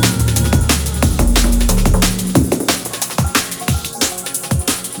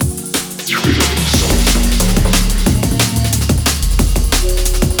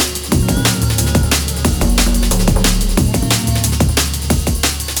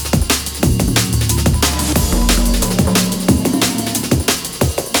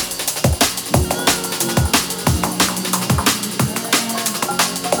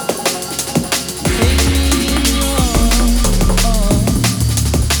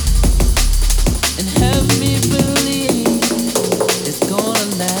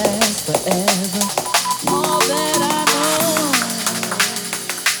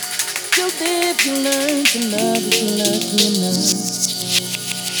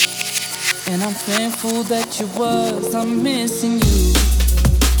 That you was, I'm missing you.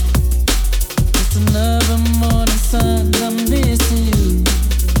 Just another morning sun, I'm missing you.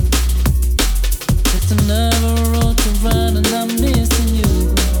 Just another road to run and I'm missing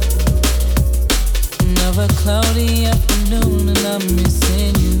you. Another cloudy afternoon and I'm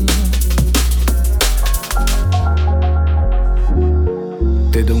missing you.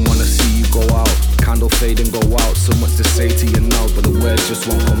 Didn't wanna see you go out, candle fade just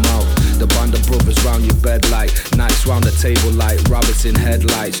won't come out. The band of brothers round your bed like nights round the table like rabbits in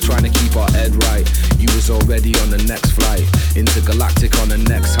headlights, trying to keep our head right. You was already on the next flight, intergalactic on the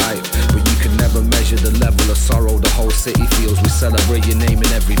next hype, but you could never measure the level of sorrow the whole city feels. We celebrate your name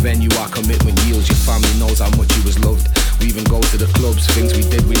in every venue, our commitment yields. Your family knows how much you was loved. We even go to the clubs, things we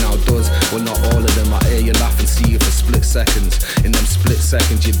did we now does. Well, not all of them. I hear you laugh and see you for split seconds. In them split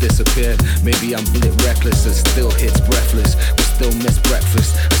seconds you disappeared. Maybe I'm blit reckless and still hits breathless. We still miss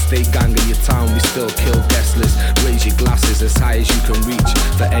breakfast. A state gang in your town, we still kill guest list. Raise your glasses as high as you can reach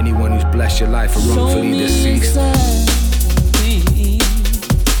for anyone who's blessed your life or wrongfully deceased. So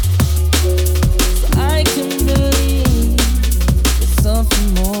I can believe there's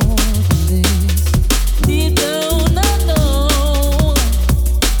something more than this. Deep down I know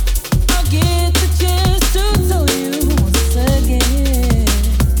I'll get the chance to tell you once again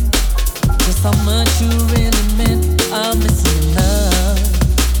just how much you really meant. I'm missing love.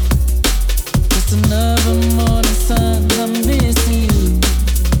 Just another morning sun, I'm missing you.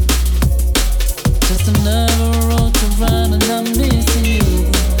 Just another road to run and I'm missing you.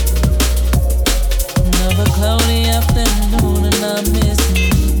 Another cloudy afternoon and I'm missing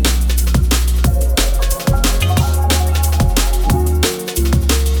you.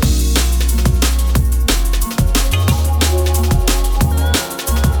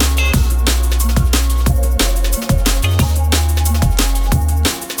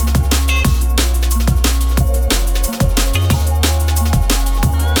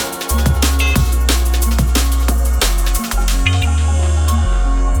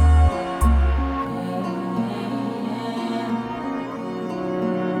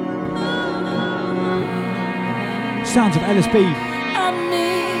 Sounds of LSB,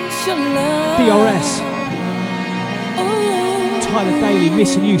 DRS, Tyler Daly,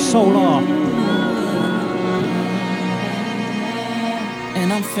 Missing You, Solar.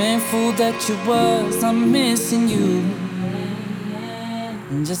 And I'm thankful that you was, I'm missing you.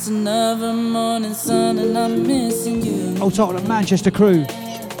 Just another morning sun and I'm missing you. Old title of Manchester Crew.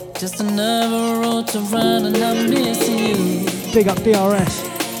 Just another road to run and I'm missing you. Big up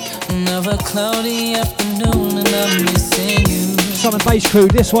DRS. Another cloudy afternoon and I'm missing you. Sun and Bass Crew,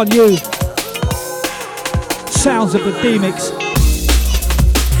 this one you. Sounds of the D-Mix.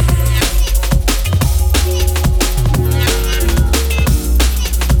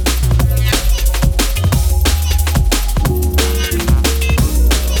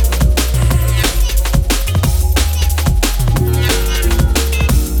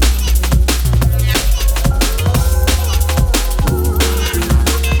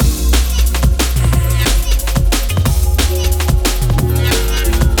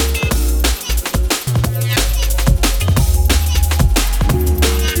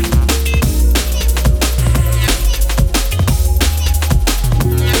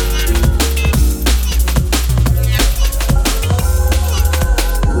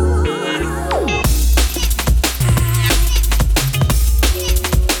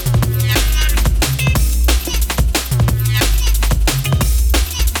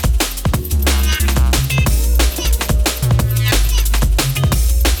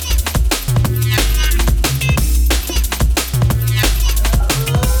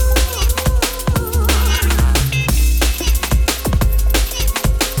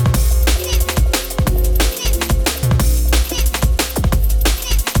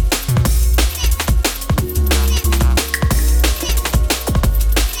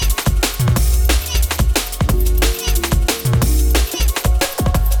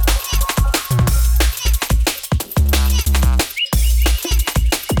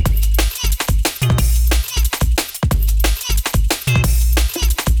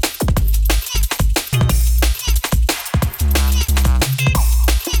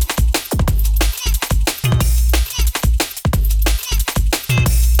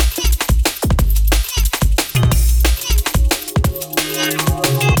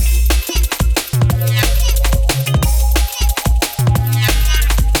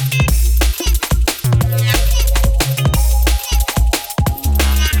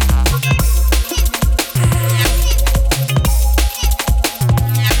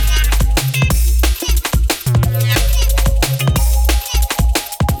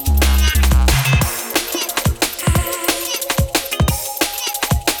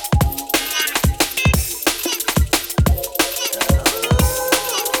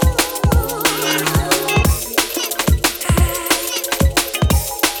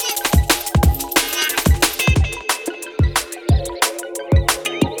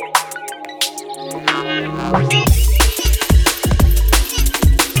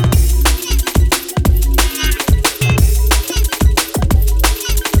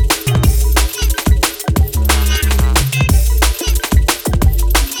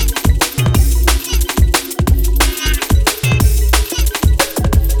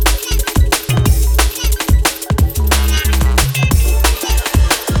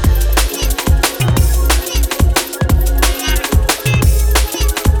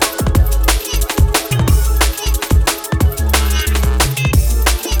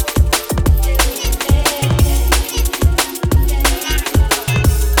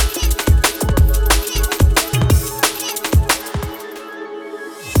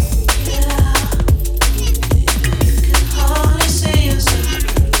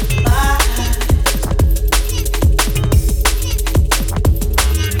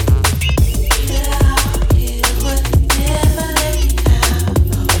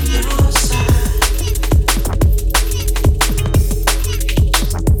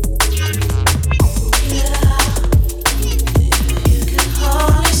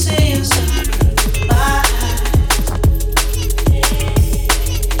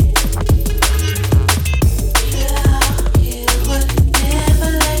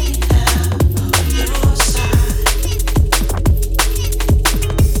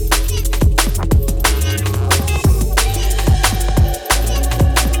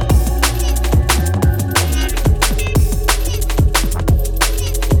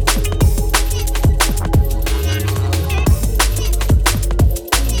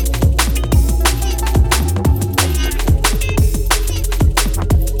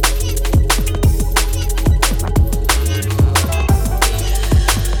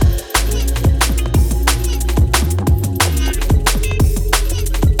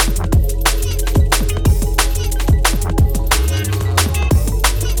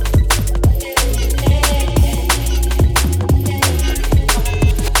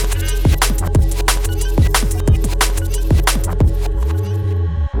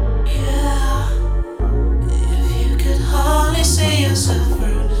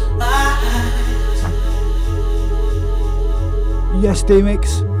 guest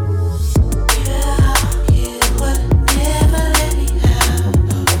D-Mix.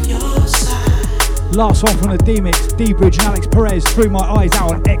 Last one from the D-Mix, D-Bridge and Alex Perez, Through My Eyes,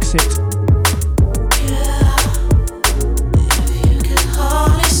 out on Exit.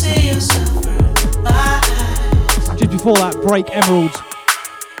 Just before that, Break Emeralds,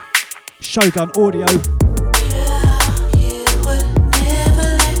 Shogun Audio.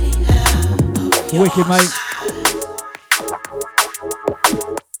 Wicked, mate.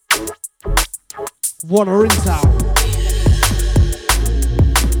 What a rinse out.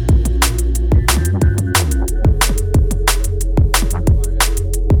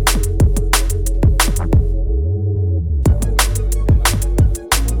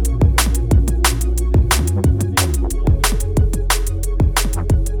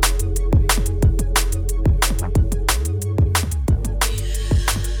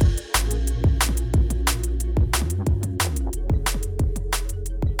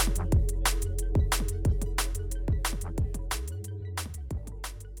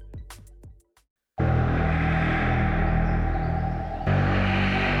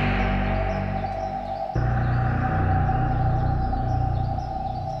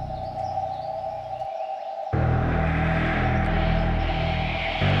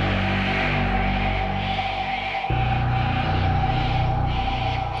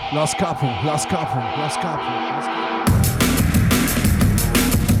 Last couple, last couple, last couple, last couple.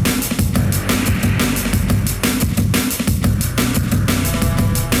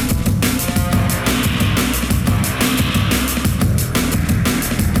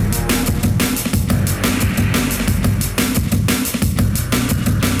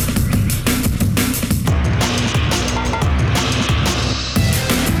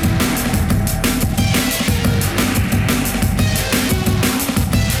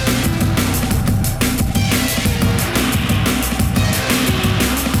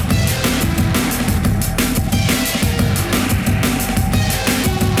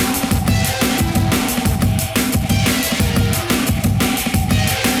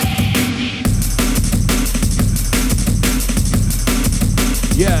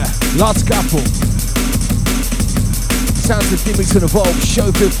 Last couple. Sounds of D-Mix and Evolve,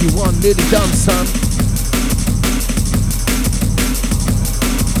 show 51, nearly done, son.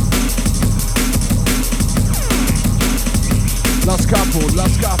 Last couple,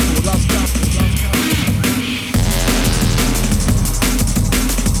 last couple, last couple, last couple.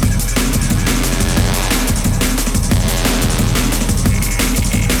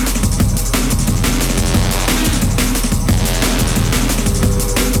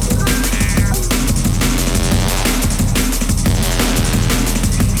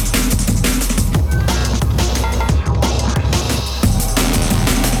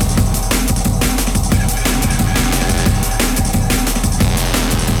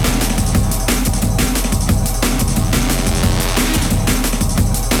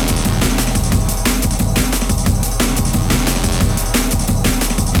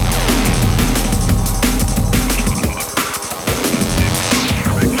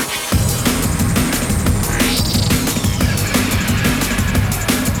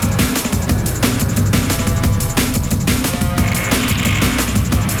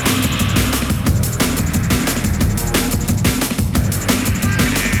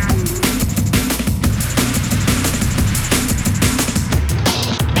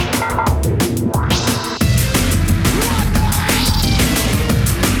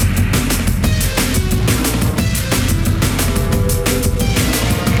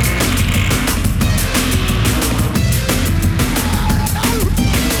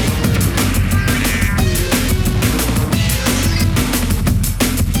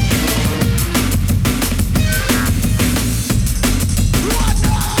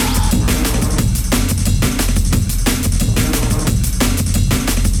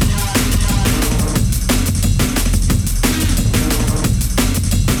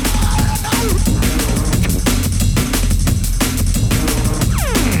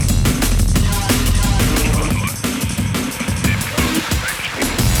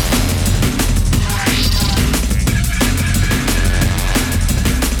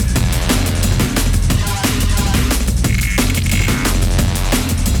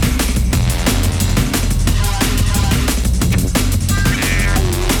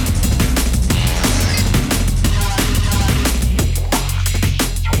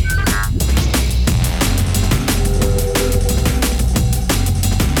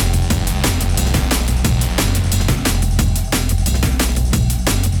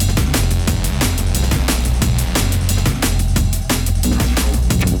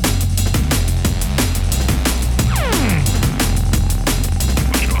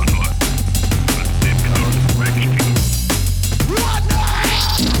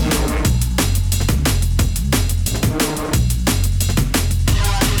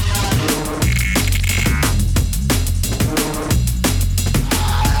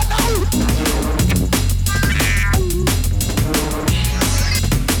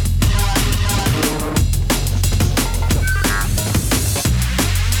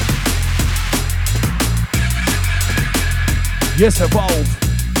 Yes, Evolve.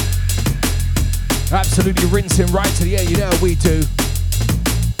 Absolutely rinsing right to the air, you know we do.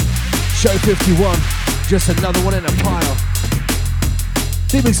 Show 51, just another one in a pile.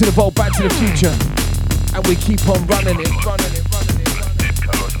 D-Mix and Evolve, Back to the Future. And we keep on running it.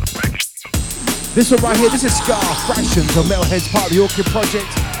 This one right here, this is Scar, Fractions of Metalhead's part of the Orchid Project.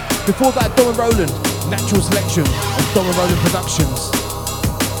 Before that, Dom and Roland, Natural Selection of Dom and Roland Productions.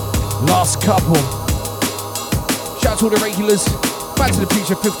 Last couple. Shout out to all the regulars. Back to the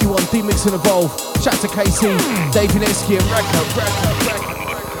Future 51, D-Mix and Evolve. Shout out to KC, Dave Unesky and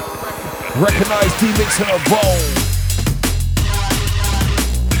Recognize D-Mix and Evolve.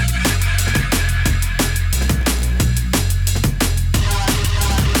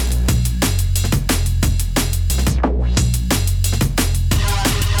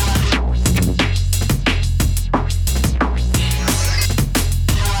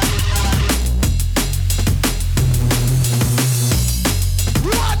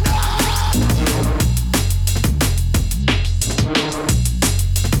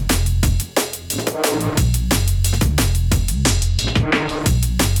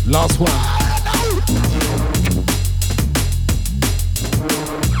 Last one.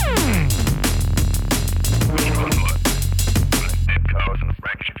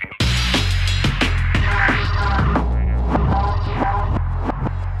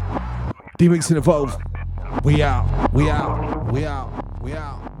 D-Mix and Evolve. We out.